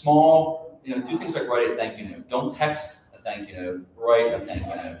 Small, you know, do things like write a thank you note. Don't text a thank you note, write a thank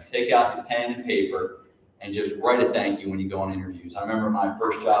you note. Take out your pen and paper and just write a thank you when you go on interviews. I remember my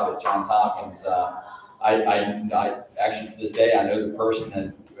first job at Johns Hopkins. I actually to this day I know the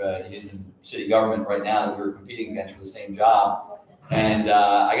person that he's in city government right now that we were competing against for the same job. And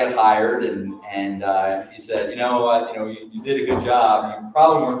I got hired, and he said, you know what, you did a good job. You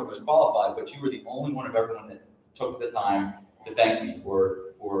probably weren't the most qualified, but you were the only one of everyone that took the time to thank me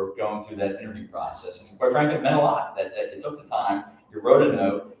for for going through that interview process. And quite frankly, it meant a lot that you took the time, you wrote a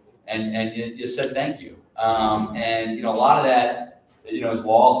note, and you said thank you. And a lot of that, is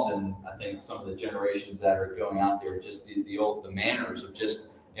lost in, I think, some of the generations that are going out there, just the manners of just,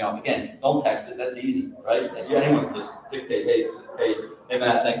 again, don't text it, that's easy, right? Anyone can just dictate, hey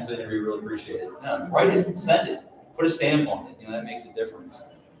Matt, thank you for the interview, really appreciate it. No, write it, send it, put a stamp on it, that makes a difference.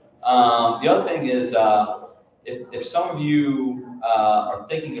 The other thing is, if some of you are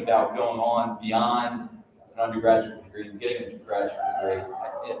thinking about going on beyond an undergraduate degree and getting a graduate degree,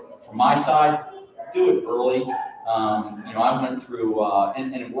 from my side, do it early. I went through,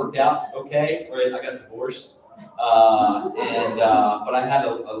 and it worked out okay, right? I got divorced. But I had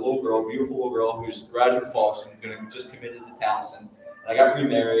a little girl, beautiful little girl, who's a graduate of Folsom, just committed to Towson. And I got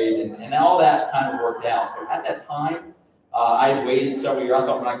remarried, and all that kind of worked out. But at that time, I had waited several years. I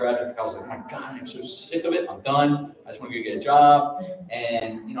thought when I graduated, I was like, my God, I'm so sick of it. I'm done. I just want to get a job.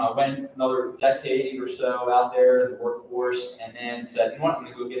 And, I went another decade or so out there in the workforce, and then said, I'm going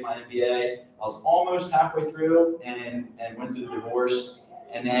to go get my MBA. I was almost halfway through and went through the divorce.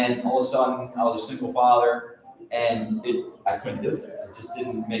 And then all of a sudden, I was a single father, and I couldn't do it. It just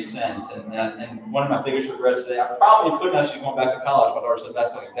didn't make sense. And one of my biggest regrets today, I probably couldn't actually go back to college. My daughter said,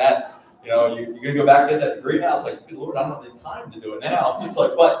 that's like that. You're going to go back and get that degree now? I was like, good Lord, I don't have any time to do it now. It's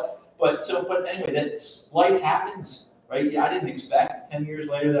like, but anyway, life happens, right? I didn't expect 10 years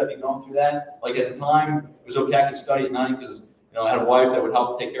later that I'd be going through that. Like at the time, it was okay, I could study at night because, I had a wife that would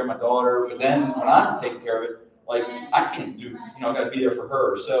help take care of my daughter. But then when I'm taking care of it, like I can't do, I got to be there for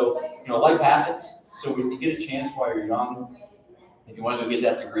her. So, life happens. So when you get a chance while you're young, if you want to go get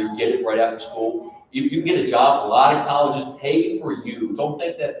that degree, get it right after school. You can get a job. A lot of colleges pay for you. Don't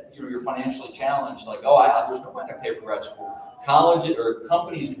think that you're financially challenged. Like, there's no way I can pay for grad school. College or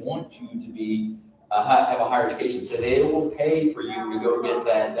companies want you to be have a higher education, so they will pay for you to go get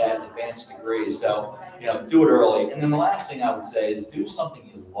that advanced degree. So, do it early. And then the last thing I would say is do something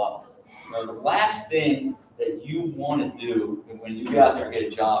you love. The last thing that you want to do when you get out there and get a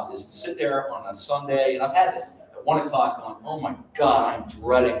job is sit there on a Sunday, and I've had this at 1 o'clock going, oh my God, I'm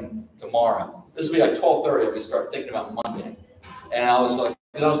dreading tomorrow. This will be like 12:30, I'll be start thinking about Monday. And I was like,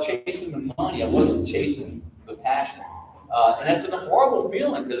 because I was chasing the money, I wasn't chasing the passion. And that's a horrible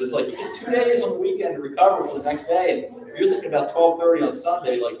feeling because it's like you get 2 days on the weekend to recover for the next day. And if you're thinking about 12:30 on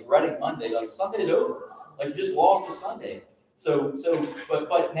Sunday, like dreading Monday, like Sunday's over. Like you just lost a Sunday.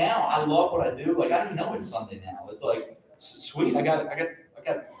 But now I love what I do. Like I don't know it's Sunday now. It's like sweet. I got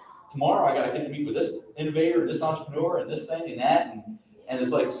tomorrow. I get to meet with this innovator, this entrepreneur, and this thing and that. And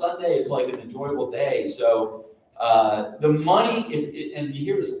it's like Sunday is like an enjoyable day. So the money, and you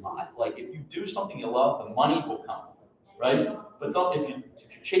hear this a lot. Like if you do something you love, the money will come, right? But if you're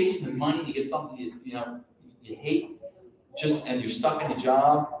chasing the money to get something you hate, and you're stuck in a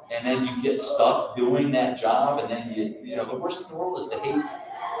job, and then you get stuck doing that job, and then the worst thing in the world is to hate.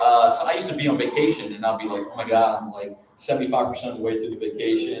 So I used to be on vacation, and I'll be like, oh my God, I'm like 75% of the way through the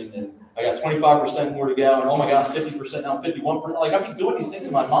vacation, and I got 25% more to go, and oh my God, 50% now, 51%. Like I've been doing these things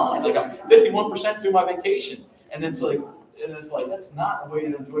in my mind, like I'm 51% through my vacation, and it's like that's not a way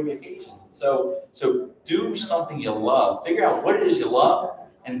to enjoy vacation. So do something you love, figure out what it is you love,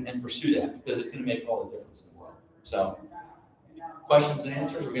 and pursue that because it's going to make all the difference in the world. So. Questions and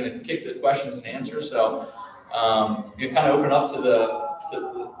answers. We're going to kick to questions and answers. So you kind of open up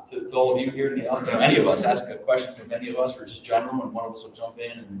to all of you here. Any of us ask a question from any of us, or just general, and one of us will jump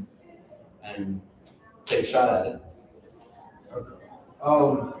in and take a shot at it. Okay.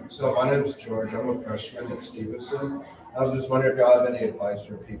 So my name is George. I'm a freshman at Stevenson. I was just wondering if y'all have any advice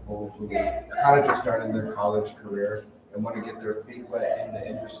for people who are kind of just starting their college career and want to get their feet wet in the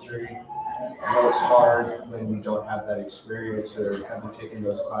industry. I know it's hard when you don't have that experience or haven't taken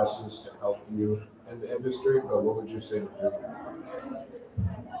those classes to help you in the industry, but what would you say to do?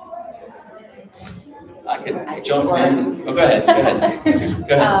 I can jump in. Oh, go ahead.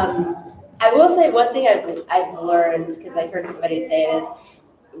 Go ahead. I will say one thing I've learned, because I heard somebody say it,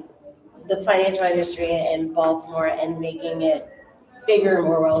 is the financial industry in Baltimore and making it bigger,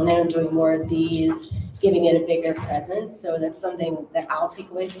 more well-known, doing more of these, giving it a bigger presence. So that's something that I'll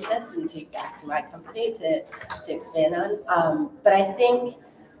take away from this and take back to my company to expand on. But I think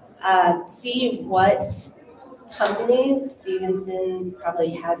see what companies Stevenson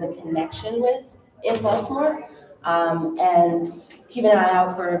probably has a connection with in Baltimore, and keep an eye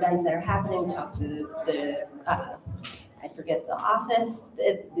out for events that are happening. Talk to the I forget the office,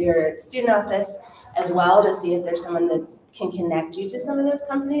 your student office as well, to see if there's someone that can connect you to some of those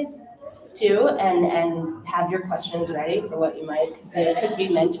companies too, and have your questions ready for what you might, because there could be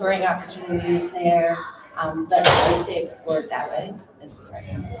mentoring opportunities there. But I would say explore it that way.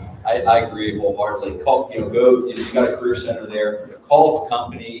 I agree wholeheartedly. Call, you got a career center there, call up a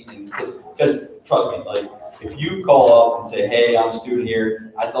company, and because trust me, like if you call up and say, hey, I'm a student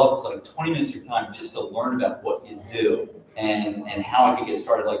here, I'd love like 20 minutes of your time just to learn about what you do and how I can get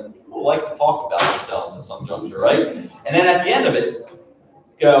started. Like people like to talk about themselves at some juncture, right? And then at the end of it,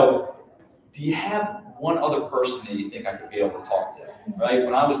 go, do you have one other person that you think I could be able to talk to, right?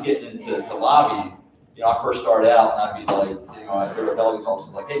 When I was getting into lobbying, I first started out and I'd be like, I'd go to a delegate's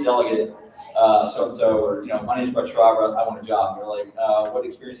office, like, hey, delegate, so-and-so, or, my name's Brett Schreiber, I want a job. And they're like, what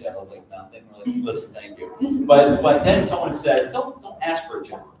experience do you have? I was like, nothing. We're like, listen, thank you. But then someone said, don't ask for a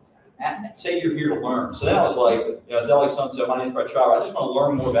job. Say you're here to learn. So then I was like, delegate so-and-so, my name's Brett Schreiber, I just want to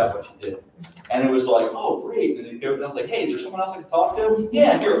learn more about what you did. And it was like, oh, great. And I was like, hey, is there someone else I can talk to?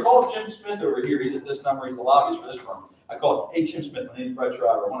 Yeah, here, call Jim Smith over here. He's at this number. He's the lobbyist for this firm. I called, hey, Jim Smith, my name's Brett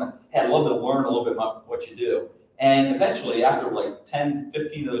Schreiber. I'd love to learn a little bit about what you do. And eventually, after like 10,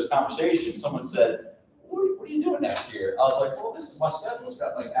 15 of those conversations, someone said, what are you doing next year? I was like, well, this is my schedule. It's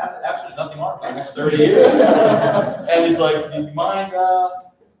got like absolutely nothing on it for the next 30 years. And he's like, do you mind,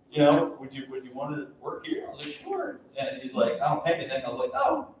 would you want to work here? I was like, sure. And he's like, I don't pay anything. I was like,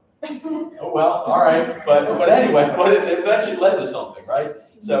 oh well, all right. But anyway, it eventually led to something, right?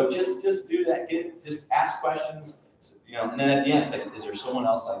 So just do that. Just ask questions, and then at the end say, is there someone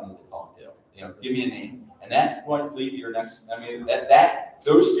else I need to talk to? Give me a name. And that might lead to your next,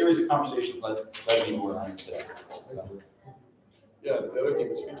 those series of conversations led me to where I am today. So. Yeah, the other thing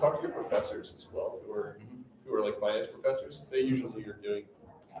is you can talk to your professors as well, who are like finance professors. They usually are doing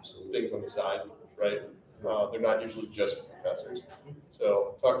things on the side, right? They're not usually just professors.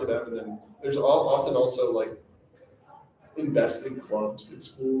 So talk to them, and then there's often also like invest in clubs in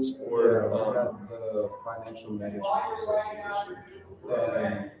schools or we have the Financial Management Association,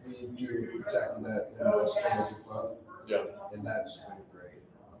 and we do exactly that, investing as a club. Yeah, and that's really great.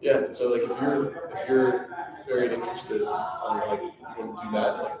 Yeah, so like if you're very interested, like you want to do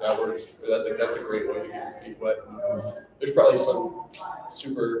that, like that works. That's a great way to get your feet wet. And, there's probably some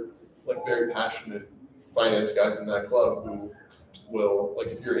super very passionate finance guys in that club who will, like,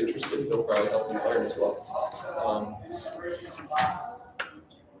 if you're interested, they'll probably help you learn as well.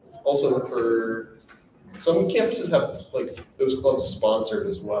 Also, for some campuses have like those clubs sponsored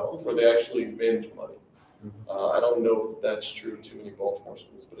as well, where they actually manage money. I don't know if that's true of too many Baltimore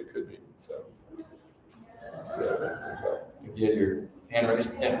schools, but it could be. So if you had your hand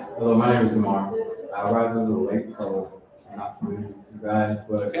raised, yeah. Hello, my name is Amar. I arrived a little late, so I'm not familiar with you guys.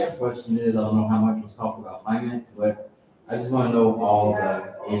 But the question is, I don't know how much was talked about finance, but I just want to know all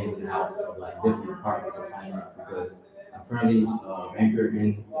the ins and outs of like different departments of finance, because I'm currently a banker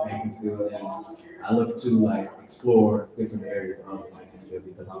in the banking field, and I look to like explore different areas of the finance field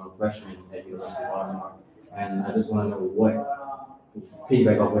because I'm a freshman at University of Baltimore, and I just want to know what,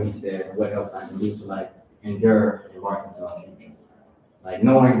 piggyback off what he said, what else I can do to like endure embarking into my future. Like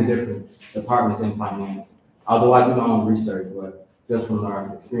knowing the different departments in finance, although I do my own research, but just from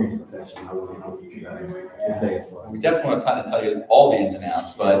our experience profession, I want to know what you guys can say as well. We definitely want to tell you all the ins and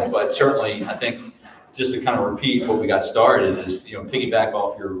outs, but certainly I think just to kind of repeat what we got started is, piggyback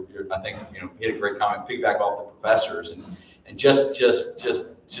off your I think, you had a great comment, piggyback off the professors and just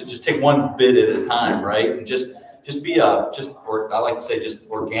take one bit at a time, right? And just I like to say, just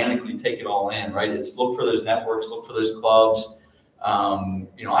organically take it all in, right? It's look for those networks, look for those clubs. I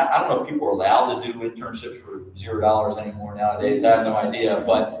don't know if people are allowed to do internships for $0 anymore nowadays. I have no idea,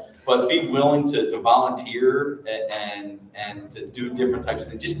 but be willing to volunteer and to do different types of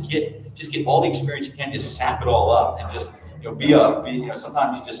things. Just get all the experience you can. Just sap it all up and just be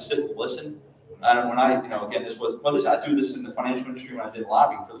sometimes you just sit and listen. And when I do this in the financial industry when I did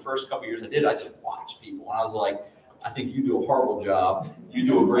lobbying for the first couple of years I just watched people and I was like, I think you do a horrible job. You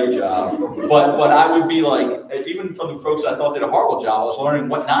do a great job. But I would be like, even from the folks I thought did a horrible job, I was learning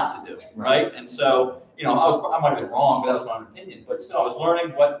what not to do, right? And so, I might have been wrong, but that was my own opinion. But still, I was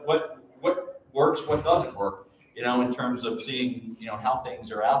learning what works, what doesn't work, in terms of seeing, how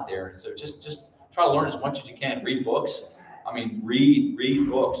things are out there. And so just try to learn as much as you can. Read books. Read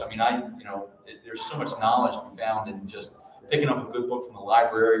books. There's so much knowledge to be found in just picking up a good book from the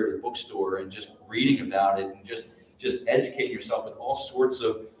library or the bookstore and just reading about it and just educating yourself with all sorts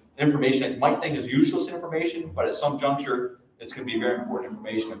of information that you might think is useless information, but at some juncture, it's going to be very important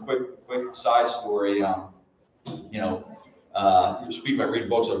information. A quick side story, you speak about reading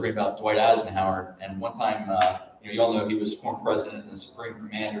books. I was reading about Dwight Eisenhower, and one time, you all know he was former president and Supreme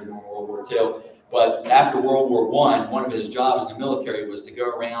Commander during World War II. But after World War I, one of his jobs in the military was to go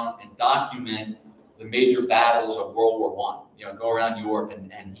around and document the major battles of World War I. Go around Europe,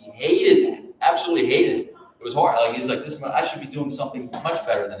 and he hated that. absolutely hated it. It was hard. Like he's like, this, I should be doing something much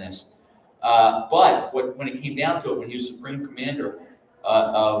better than this. But when it came down to it, when he was supreme commander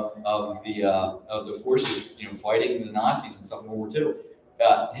of the forces, fighting the Nazis and stuff in World War II,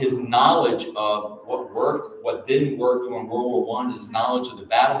 his knowledge of what worked, what didn't work during World War I, his knowledge of the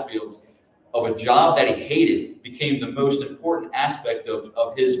battlefields, of a job that he hated, became the most important aspect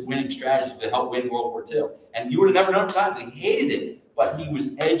of his winning strategy to help win World War II. And you would have never known that he hated it, but he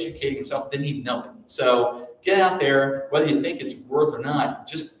was educating himself, didn't even know it. So get out there, whether you think it's worth or not,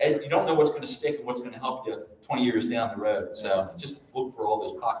 you don't know what's going to stick and what's going to help you 20 years down the road. So just look for all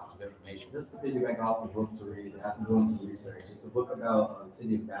those pockets of information. Just to piggyback off a book to read, I've been doing some research. It's a book about the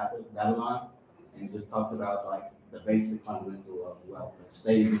city of Babylon, and it just talks about like the basic fundamental of wealth, of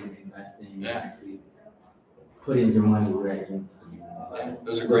saving, investing, and actually putting your money where it needs to be.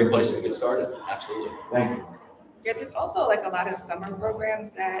 Those are great places to get started. Absolutely. Thank you. Yeah, there's also like a lot of summer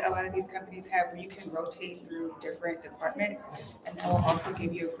programs that a lot of these companies have where you can rotate through different departments, and that will also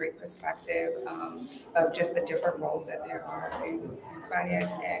give you a great perspective of just the different roles that there are in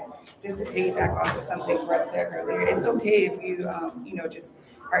finance. And just to piggyback off of something Brett said earlier, it's okay if you just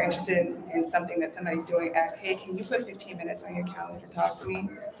are interested in something that somebody's doing, ask, hey, can you put 15 minutes on your calendar to talk to me?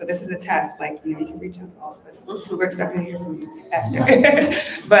 So this is a test, like, you can reach out to all of us. We're expecting to hear from you after.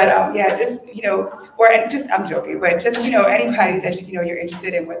 But yeah, just, I'm joking, but just, anybody that, you're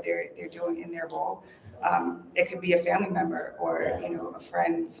interested in what they're doing in their role. It could be a family member or, a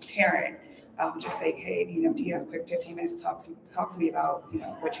friend's parent. Just say, hey, do you have a quick 15 minutes to talk to me about,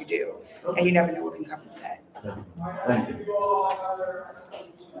 what you do? And you never know what can come from that. Thank you.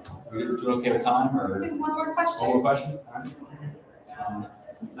 Are you doing okay with time, or One more question. One more question? All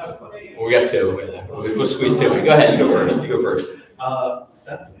right. Well, we got two. We'll squeeze two. Go ahead. You go first.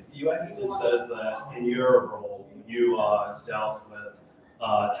 Stephanie, you actually said that in your role you dealt with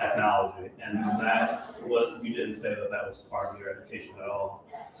technology, and you didn't say that was part of your education at all.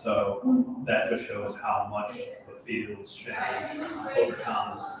 So that just shows how much the field's changed over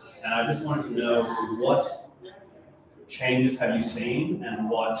time. And I just wanted to know, what changes have you seen, and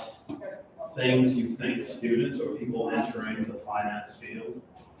what things you think students or people entering the finance field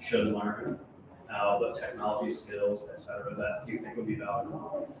should learn, what technology skills, et cetera, that you think would be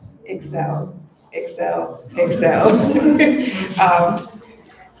valuable? Excel.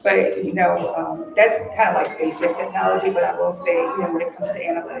 But, that's kind of like basic technology, but I will say, when it comes to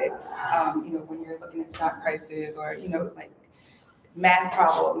analytics, when you're looking at stock prices or, like math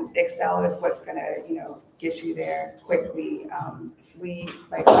problems, Excel is what's going to, get you there quickly.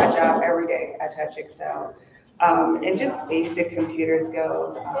 My job every day, I touch Excel. And just basic computer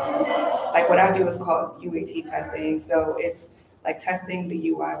skills. Like what I do is called UAT testing. So it's like testing the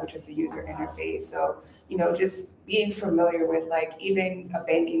UI, which is the user interface. So, just being familiar with like even a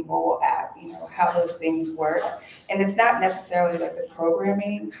banking mobile app, how those things work. And it's not necessarily like the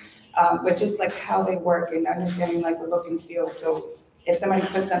programming, but just like how they work and understanding like the look and feel. So if somebody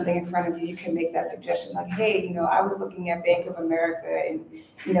puts something in front of you, you can make that suggestion like, hey, I was looking at Bank of America and,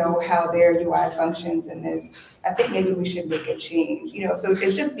 how their UI functions in this. I think maybe we should make a change, so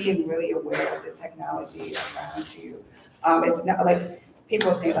it's just being really aware of the technology around you. It's not like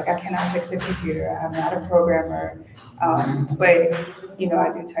people think like I cannot fix a computer. I'm not a programmer, but I do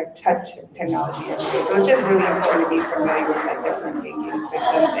touch technology every day. So it's just really important to be familiar with like different banking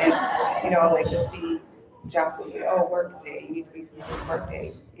systems, and like you'll see jobs will say, oh, workday, you need to be familiar with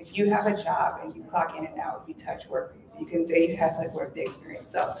workday. If you have a job and you clock in and out, you touch workdays. You can say you have like workday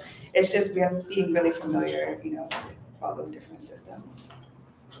experience. So it's just being really familiar, with all those different systems.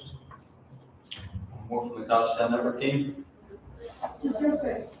 More from the Collegetown Network team. Just real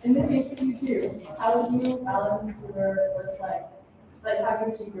quick, in the case that you do, how do you balance your work-life? Like, how do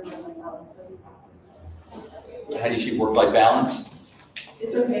you achieve your work-life balance? How do you achieve work-life balance?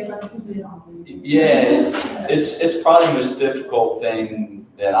 It's okay if that's completely on. Yeah, it's probably the most difficult thing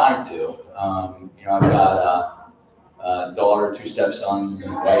that I do. I've got a daughter, 2 stepsons,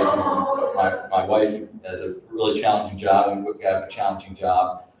 and a wife. My wife has a really challenging job, and we have a challenging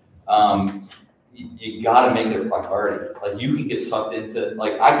job. You got to make it a priority. Like you can get sucked into,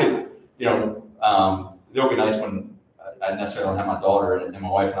 like I could, there'll be nights when I necessarily don't have my daughter, and my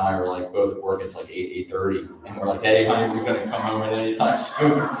wife and I are like both at work. It's like 8:30, and we're like, hey, honey, we're gonna come home at any time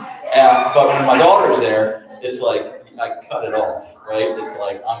soon. But when my daughter's there, it's like I cut it off, right? It's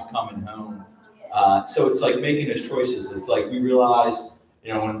like I'm coming home. So it's like making those choices. It's like we realize,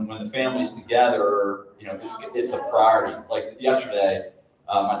 when the family's together, it's a priority. Like yesterday.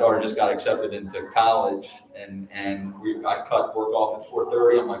 My daughter just got accepted into college, and I cut work off at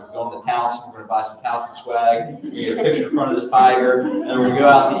 4:30. I'm like, going to Towson. We're going to buy some Towson swag. We get a picture in front of this tiger, and then we're going to go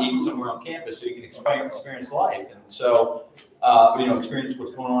out to eat somewhere on campus so you can experience life. And so, experience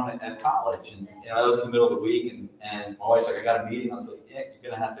what's going on at college. And I was in the middle of the week, and my wife's like, I got a meeting. I was like, yeah,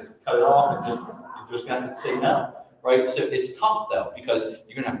 you're going to have to cut it off, and you're just going to have to say no, right? So it's tough though, because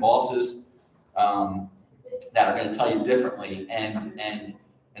you're going to have bosses that are going to tell you differently, and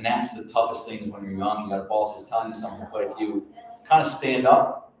that's the toughest thing when you're young. You got a boss that's telling you something, but if you kind of stand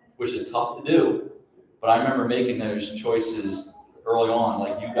up, which is tough to do, but I remember making those choices early on.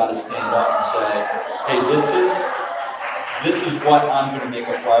 Like, you got to stand up and say, hey, this is what I'm going to make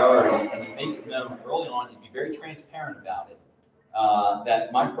a priority, and you make it known early on. And be very transparent about it.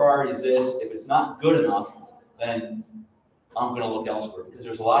 That my priority is this. If it's not good enough, then I'm going to look elsewhere, because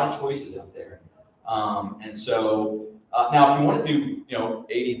there's a lot of choices out there. And so now, if you want to do,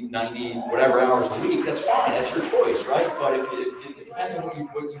 80, 90, whatever hours a week, that's fine. That's your choice, right? But if it depends on what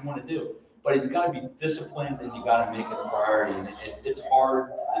you want to do. But you've got to be disciplined, and you got to make it a priority. And it's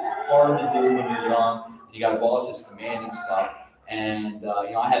hard. It's hard to do when you're young. You got a boss that's demanding stuff. And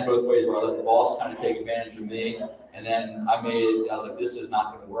I had both ways, where I let the boss kind of take advantage of me, and then I was like, this is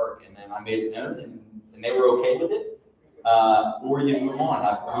not going to work. And then I made it known, and they were okay with it. Or you move on.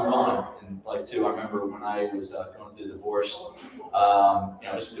 I moved on in life too. I remember when I was going through the divorce,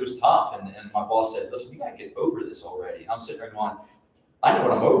 it was tough. And my boss said, listen, you got to get over this already. I'm sitting there going, I know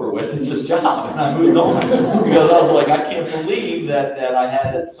what I'm over with. It's this job. And I moved on, because I was like, I can't believe that I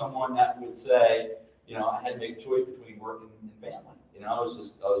had someone that would say, I had to make a choice between work and family. I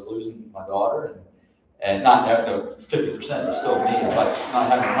was losing my daughter, and not 50%, but still me. But not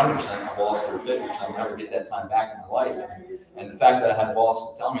having 100%, I've lost her 50%. I'll never get that time back in my life. And the fact that I had a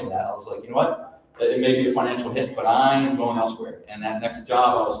boss tell me that, I was like, you know what? It may be a financial hit, but I'm going elsewhere. And that next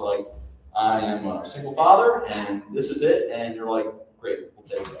job, I was like, I am a single father, and this is it. And you're like, great, we'll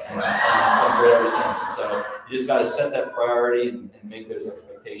take it. And it's been great ever since. And so you just got to set that priority and make those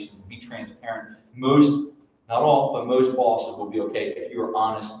expectations. Be transparent. Most, not all, but most bosses will be okay if you're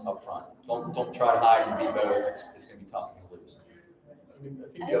honest up front. Don't try to hide and be both. It's going to be tough to lose. I think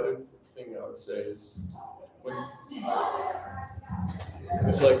the other thing I would say is,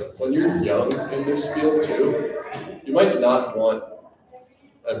 it's like when you're young in this field too, you might not want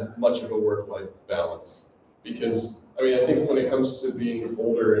much of a work-life balance, because I think when it comes to being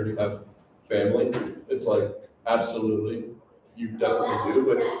older and you have family, it's like, absolutely, you definitely do.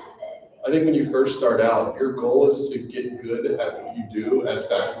 But I think when you first start out, your goal is to get good at what you do as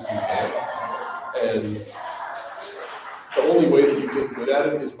fast as you can. And the only way that you get good at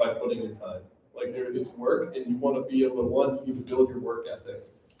it is by putting in time. Like, it's work, and you want to be able to, you build your work ethic.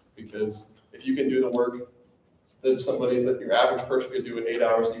 Because if you can do the work that your average person could do in 8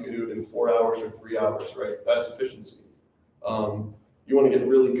 hours, you can do it in 4 hours or 3 hours, right? That's efficiency. You want to get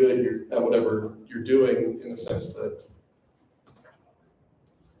really good at whatever you're doing, in the sense that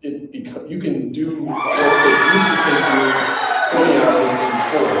you can do work that used to take you 20 hours in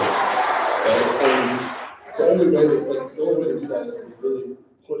 4, right? And the only way to do that is to really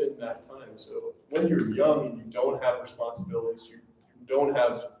put in that time. So when you're young and you don't have responsibilities, you don't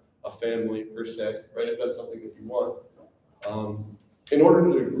have a family per se, right? If that's something that you want, in order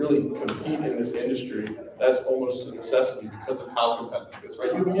to really compete in this industry, that's almost a necessity because of how competitive it is,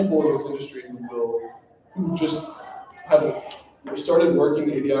 right? You have people in this industry who just have started working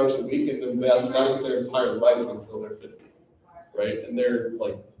 80 hours a week, and then that is their entire life until they're 50, right? And they're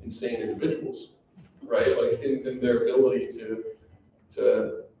like insane individuals, right? Like in their ability to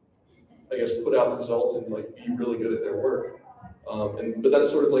I guess put out results and like be really good at their work. But that's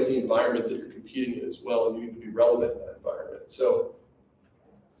sort of like the environment that you're competing in as well, and you need to be relevant in that environment. So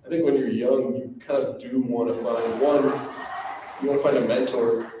I think when you're young, you kind of do want to find a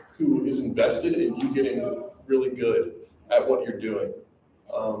mentor who is invested in you getting really good at what you're doing,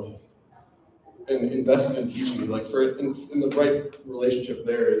 and invested in teaching you. Like in the right relationship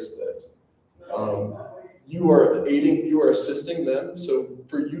there is that you are assisting them. So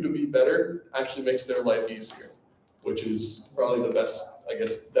for you to be better actually makes their life easier, which is probably the best, I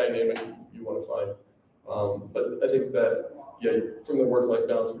guess, dynamic you want to find. But I think that, yeah, from the work-life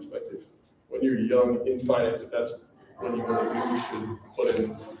balance perspective, when you're young in finance, if that's when you should put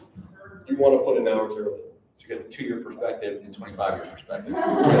in, you want to put in hours early. So you get the 2-year perspective and 25-year perspective.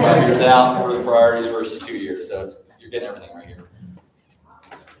 25 years out, what are the priorities versus 2 years? So you're getting everything right here.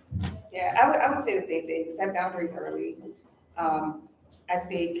 Yeah, I would say the same thing. Set boundaries early. I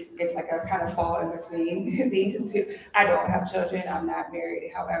think it's like a kind of fall in between these two. I don't have children, I'm not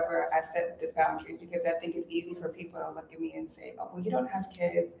married. However, I set the boundaries because I think it's easy for people to look at me and say, oh, well, you don't have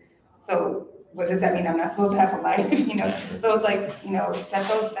kids. So what does that mean? I'm not supposed to have a life, you know? So it's like, you know, set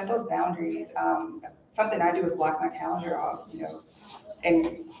those boundaries. Something I do is block my calendar off, you know,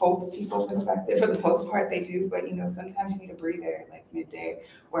 and hope people respect it. For the most part, they do. But, you know, sometimes you need a breather, like midday,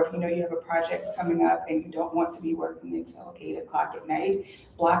 or if you know you have a project coming up and you don't want to be working until 8 o'clock at night,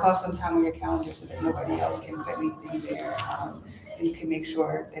 block off some time on your calendar so that nobody else can put anything there. So you can make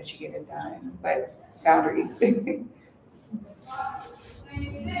sure that you get it done. But boundaries.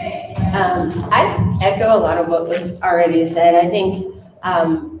 I echo a lot of what was already said. I think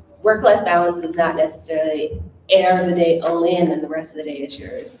work-life balance is not necessarily 8 hours a day only, and then the rest of the day is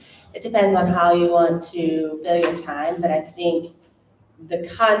yours. It depends on how you want to fill your time, but I think the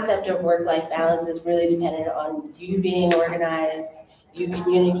concept of work-life balance is really dependent on you being organized, you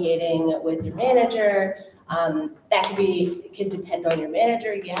communicating with your manager. That can depend on your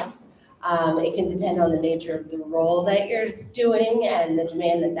manager, yes. It can depend on the nature of the role that you're doing and the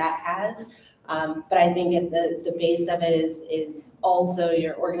demand that has. But I think at the base of it is also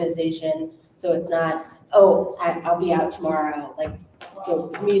your organization. So it's not, oh, I'll be out tomorrow. Like,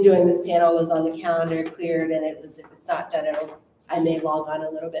 so me doing this panel was on the calendar, cleared, and it was, if it's not done, I may log on a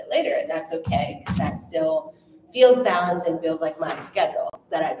little bit later, and that's okay, because that still feels balanced and feels like my schedule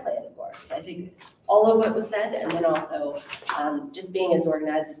that I planned for. So I think all of what was said, and then also just being as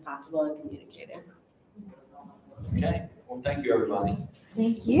organized as possible and communicating. Okay, well, thank you, everybody.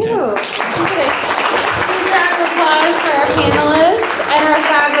 Thank you. Huge round of applause for our panelists and our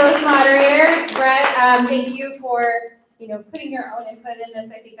fabulous moderator, Brett. Thank you for putting your own input in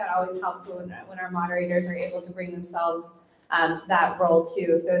this. I think that always helps when our moderators are able to bring themselves to that role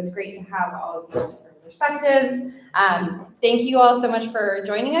too. So it's great to have all of those different perspectives. Thank you all so much for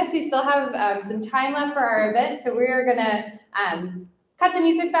joining us. We still have some time left for our event, so we're gonna cut the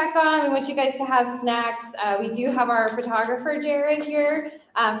music back on. We want you guys to have snacks. We do have our photographer, Jared, here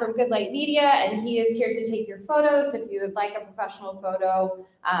from Good Light Media, and he is here to take your photos. So if you would like a professional photo,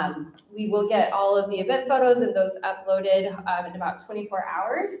 we will get all of the event photos and those uploaded in about 24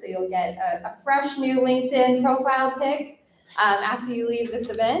 hours. So you'll get a fresh new LinkedIn profile pic after you leave this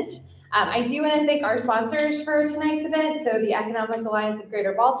event. I do want to thank our sponsors for tonight's event. So the Economic Alliance of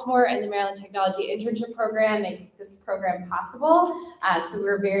Greater Baltimore and the Maryland Technology Internship Program make this program possible. So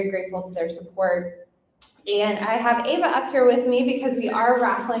we're very grateful to their support. And I have Ava up here with me because we are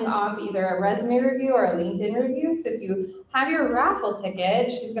raffling off either a resume review or a LinkedIn review. So if you have your raffle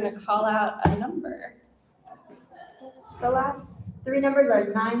ticket, she's going to call out a number. The last 3 numbers are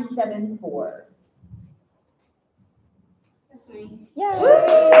 974. Yeah. Woo!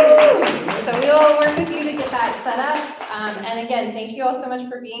 So we will work with you to get that set up. And again, thank you all so much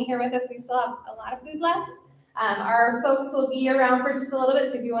for being here with us. We still have a lot of food left. Our folks will be around for just a little bit.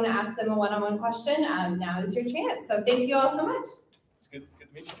 So if you want to ask them a one-on-one question, now is your chance. So thank you all so much. It's good to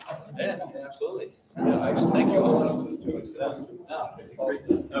meet you. Yeah, absolutely. Yeah, actually, Thank you all. no,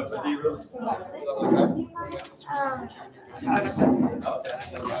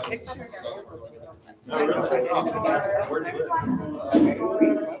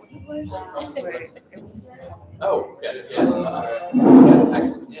 Oh, yeah.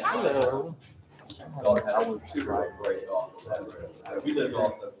 Excellent. Yeah. Hello. I was super great golf. We did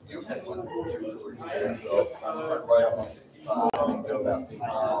golf. You had one, right up on 65 and go about 2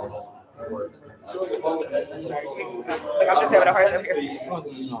 miles. Like I'm just having a hard time here.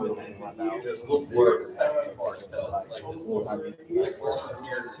 There's a little word that's actually hard to tell. Like this, like for instance,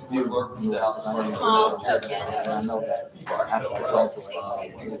 here, this new work comes out. I know that.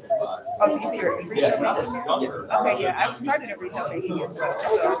 Oh, so you see your retail Yeah, banking? Okay, yeah, I started in retail banking as well. So,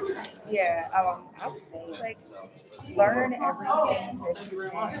 yeah, I would say like learn everything that you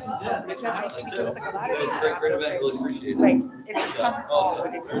can. Retail banking, because it's like a lot of people. Great event, really appreciate it. Like it's a tough call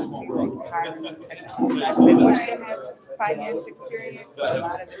when it comes to like hiring technology. I think once you have finance experience, but a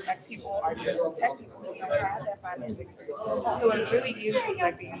lot of the tech people are just tech people who don't have that finance experience. So it really gives you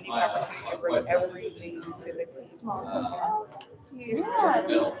like the unique opportunity to bring everything to the team. Yeah,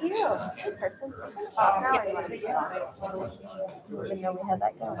 thank you. In person? Yeah. Didn't know we had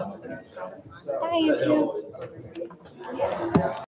that going. Hi, you too.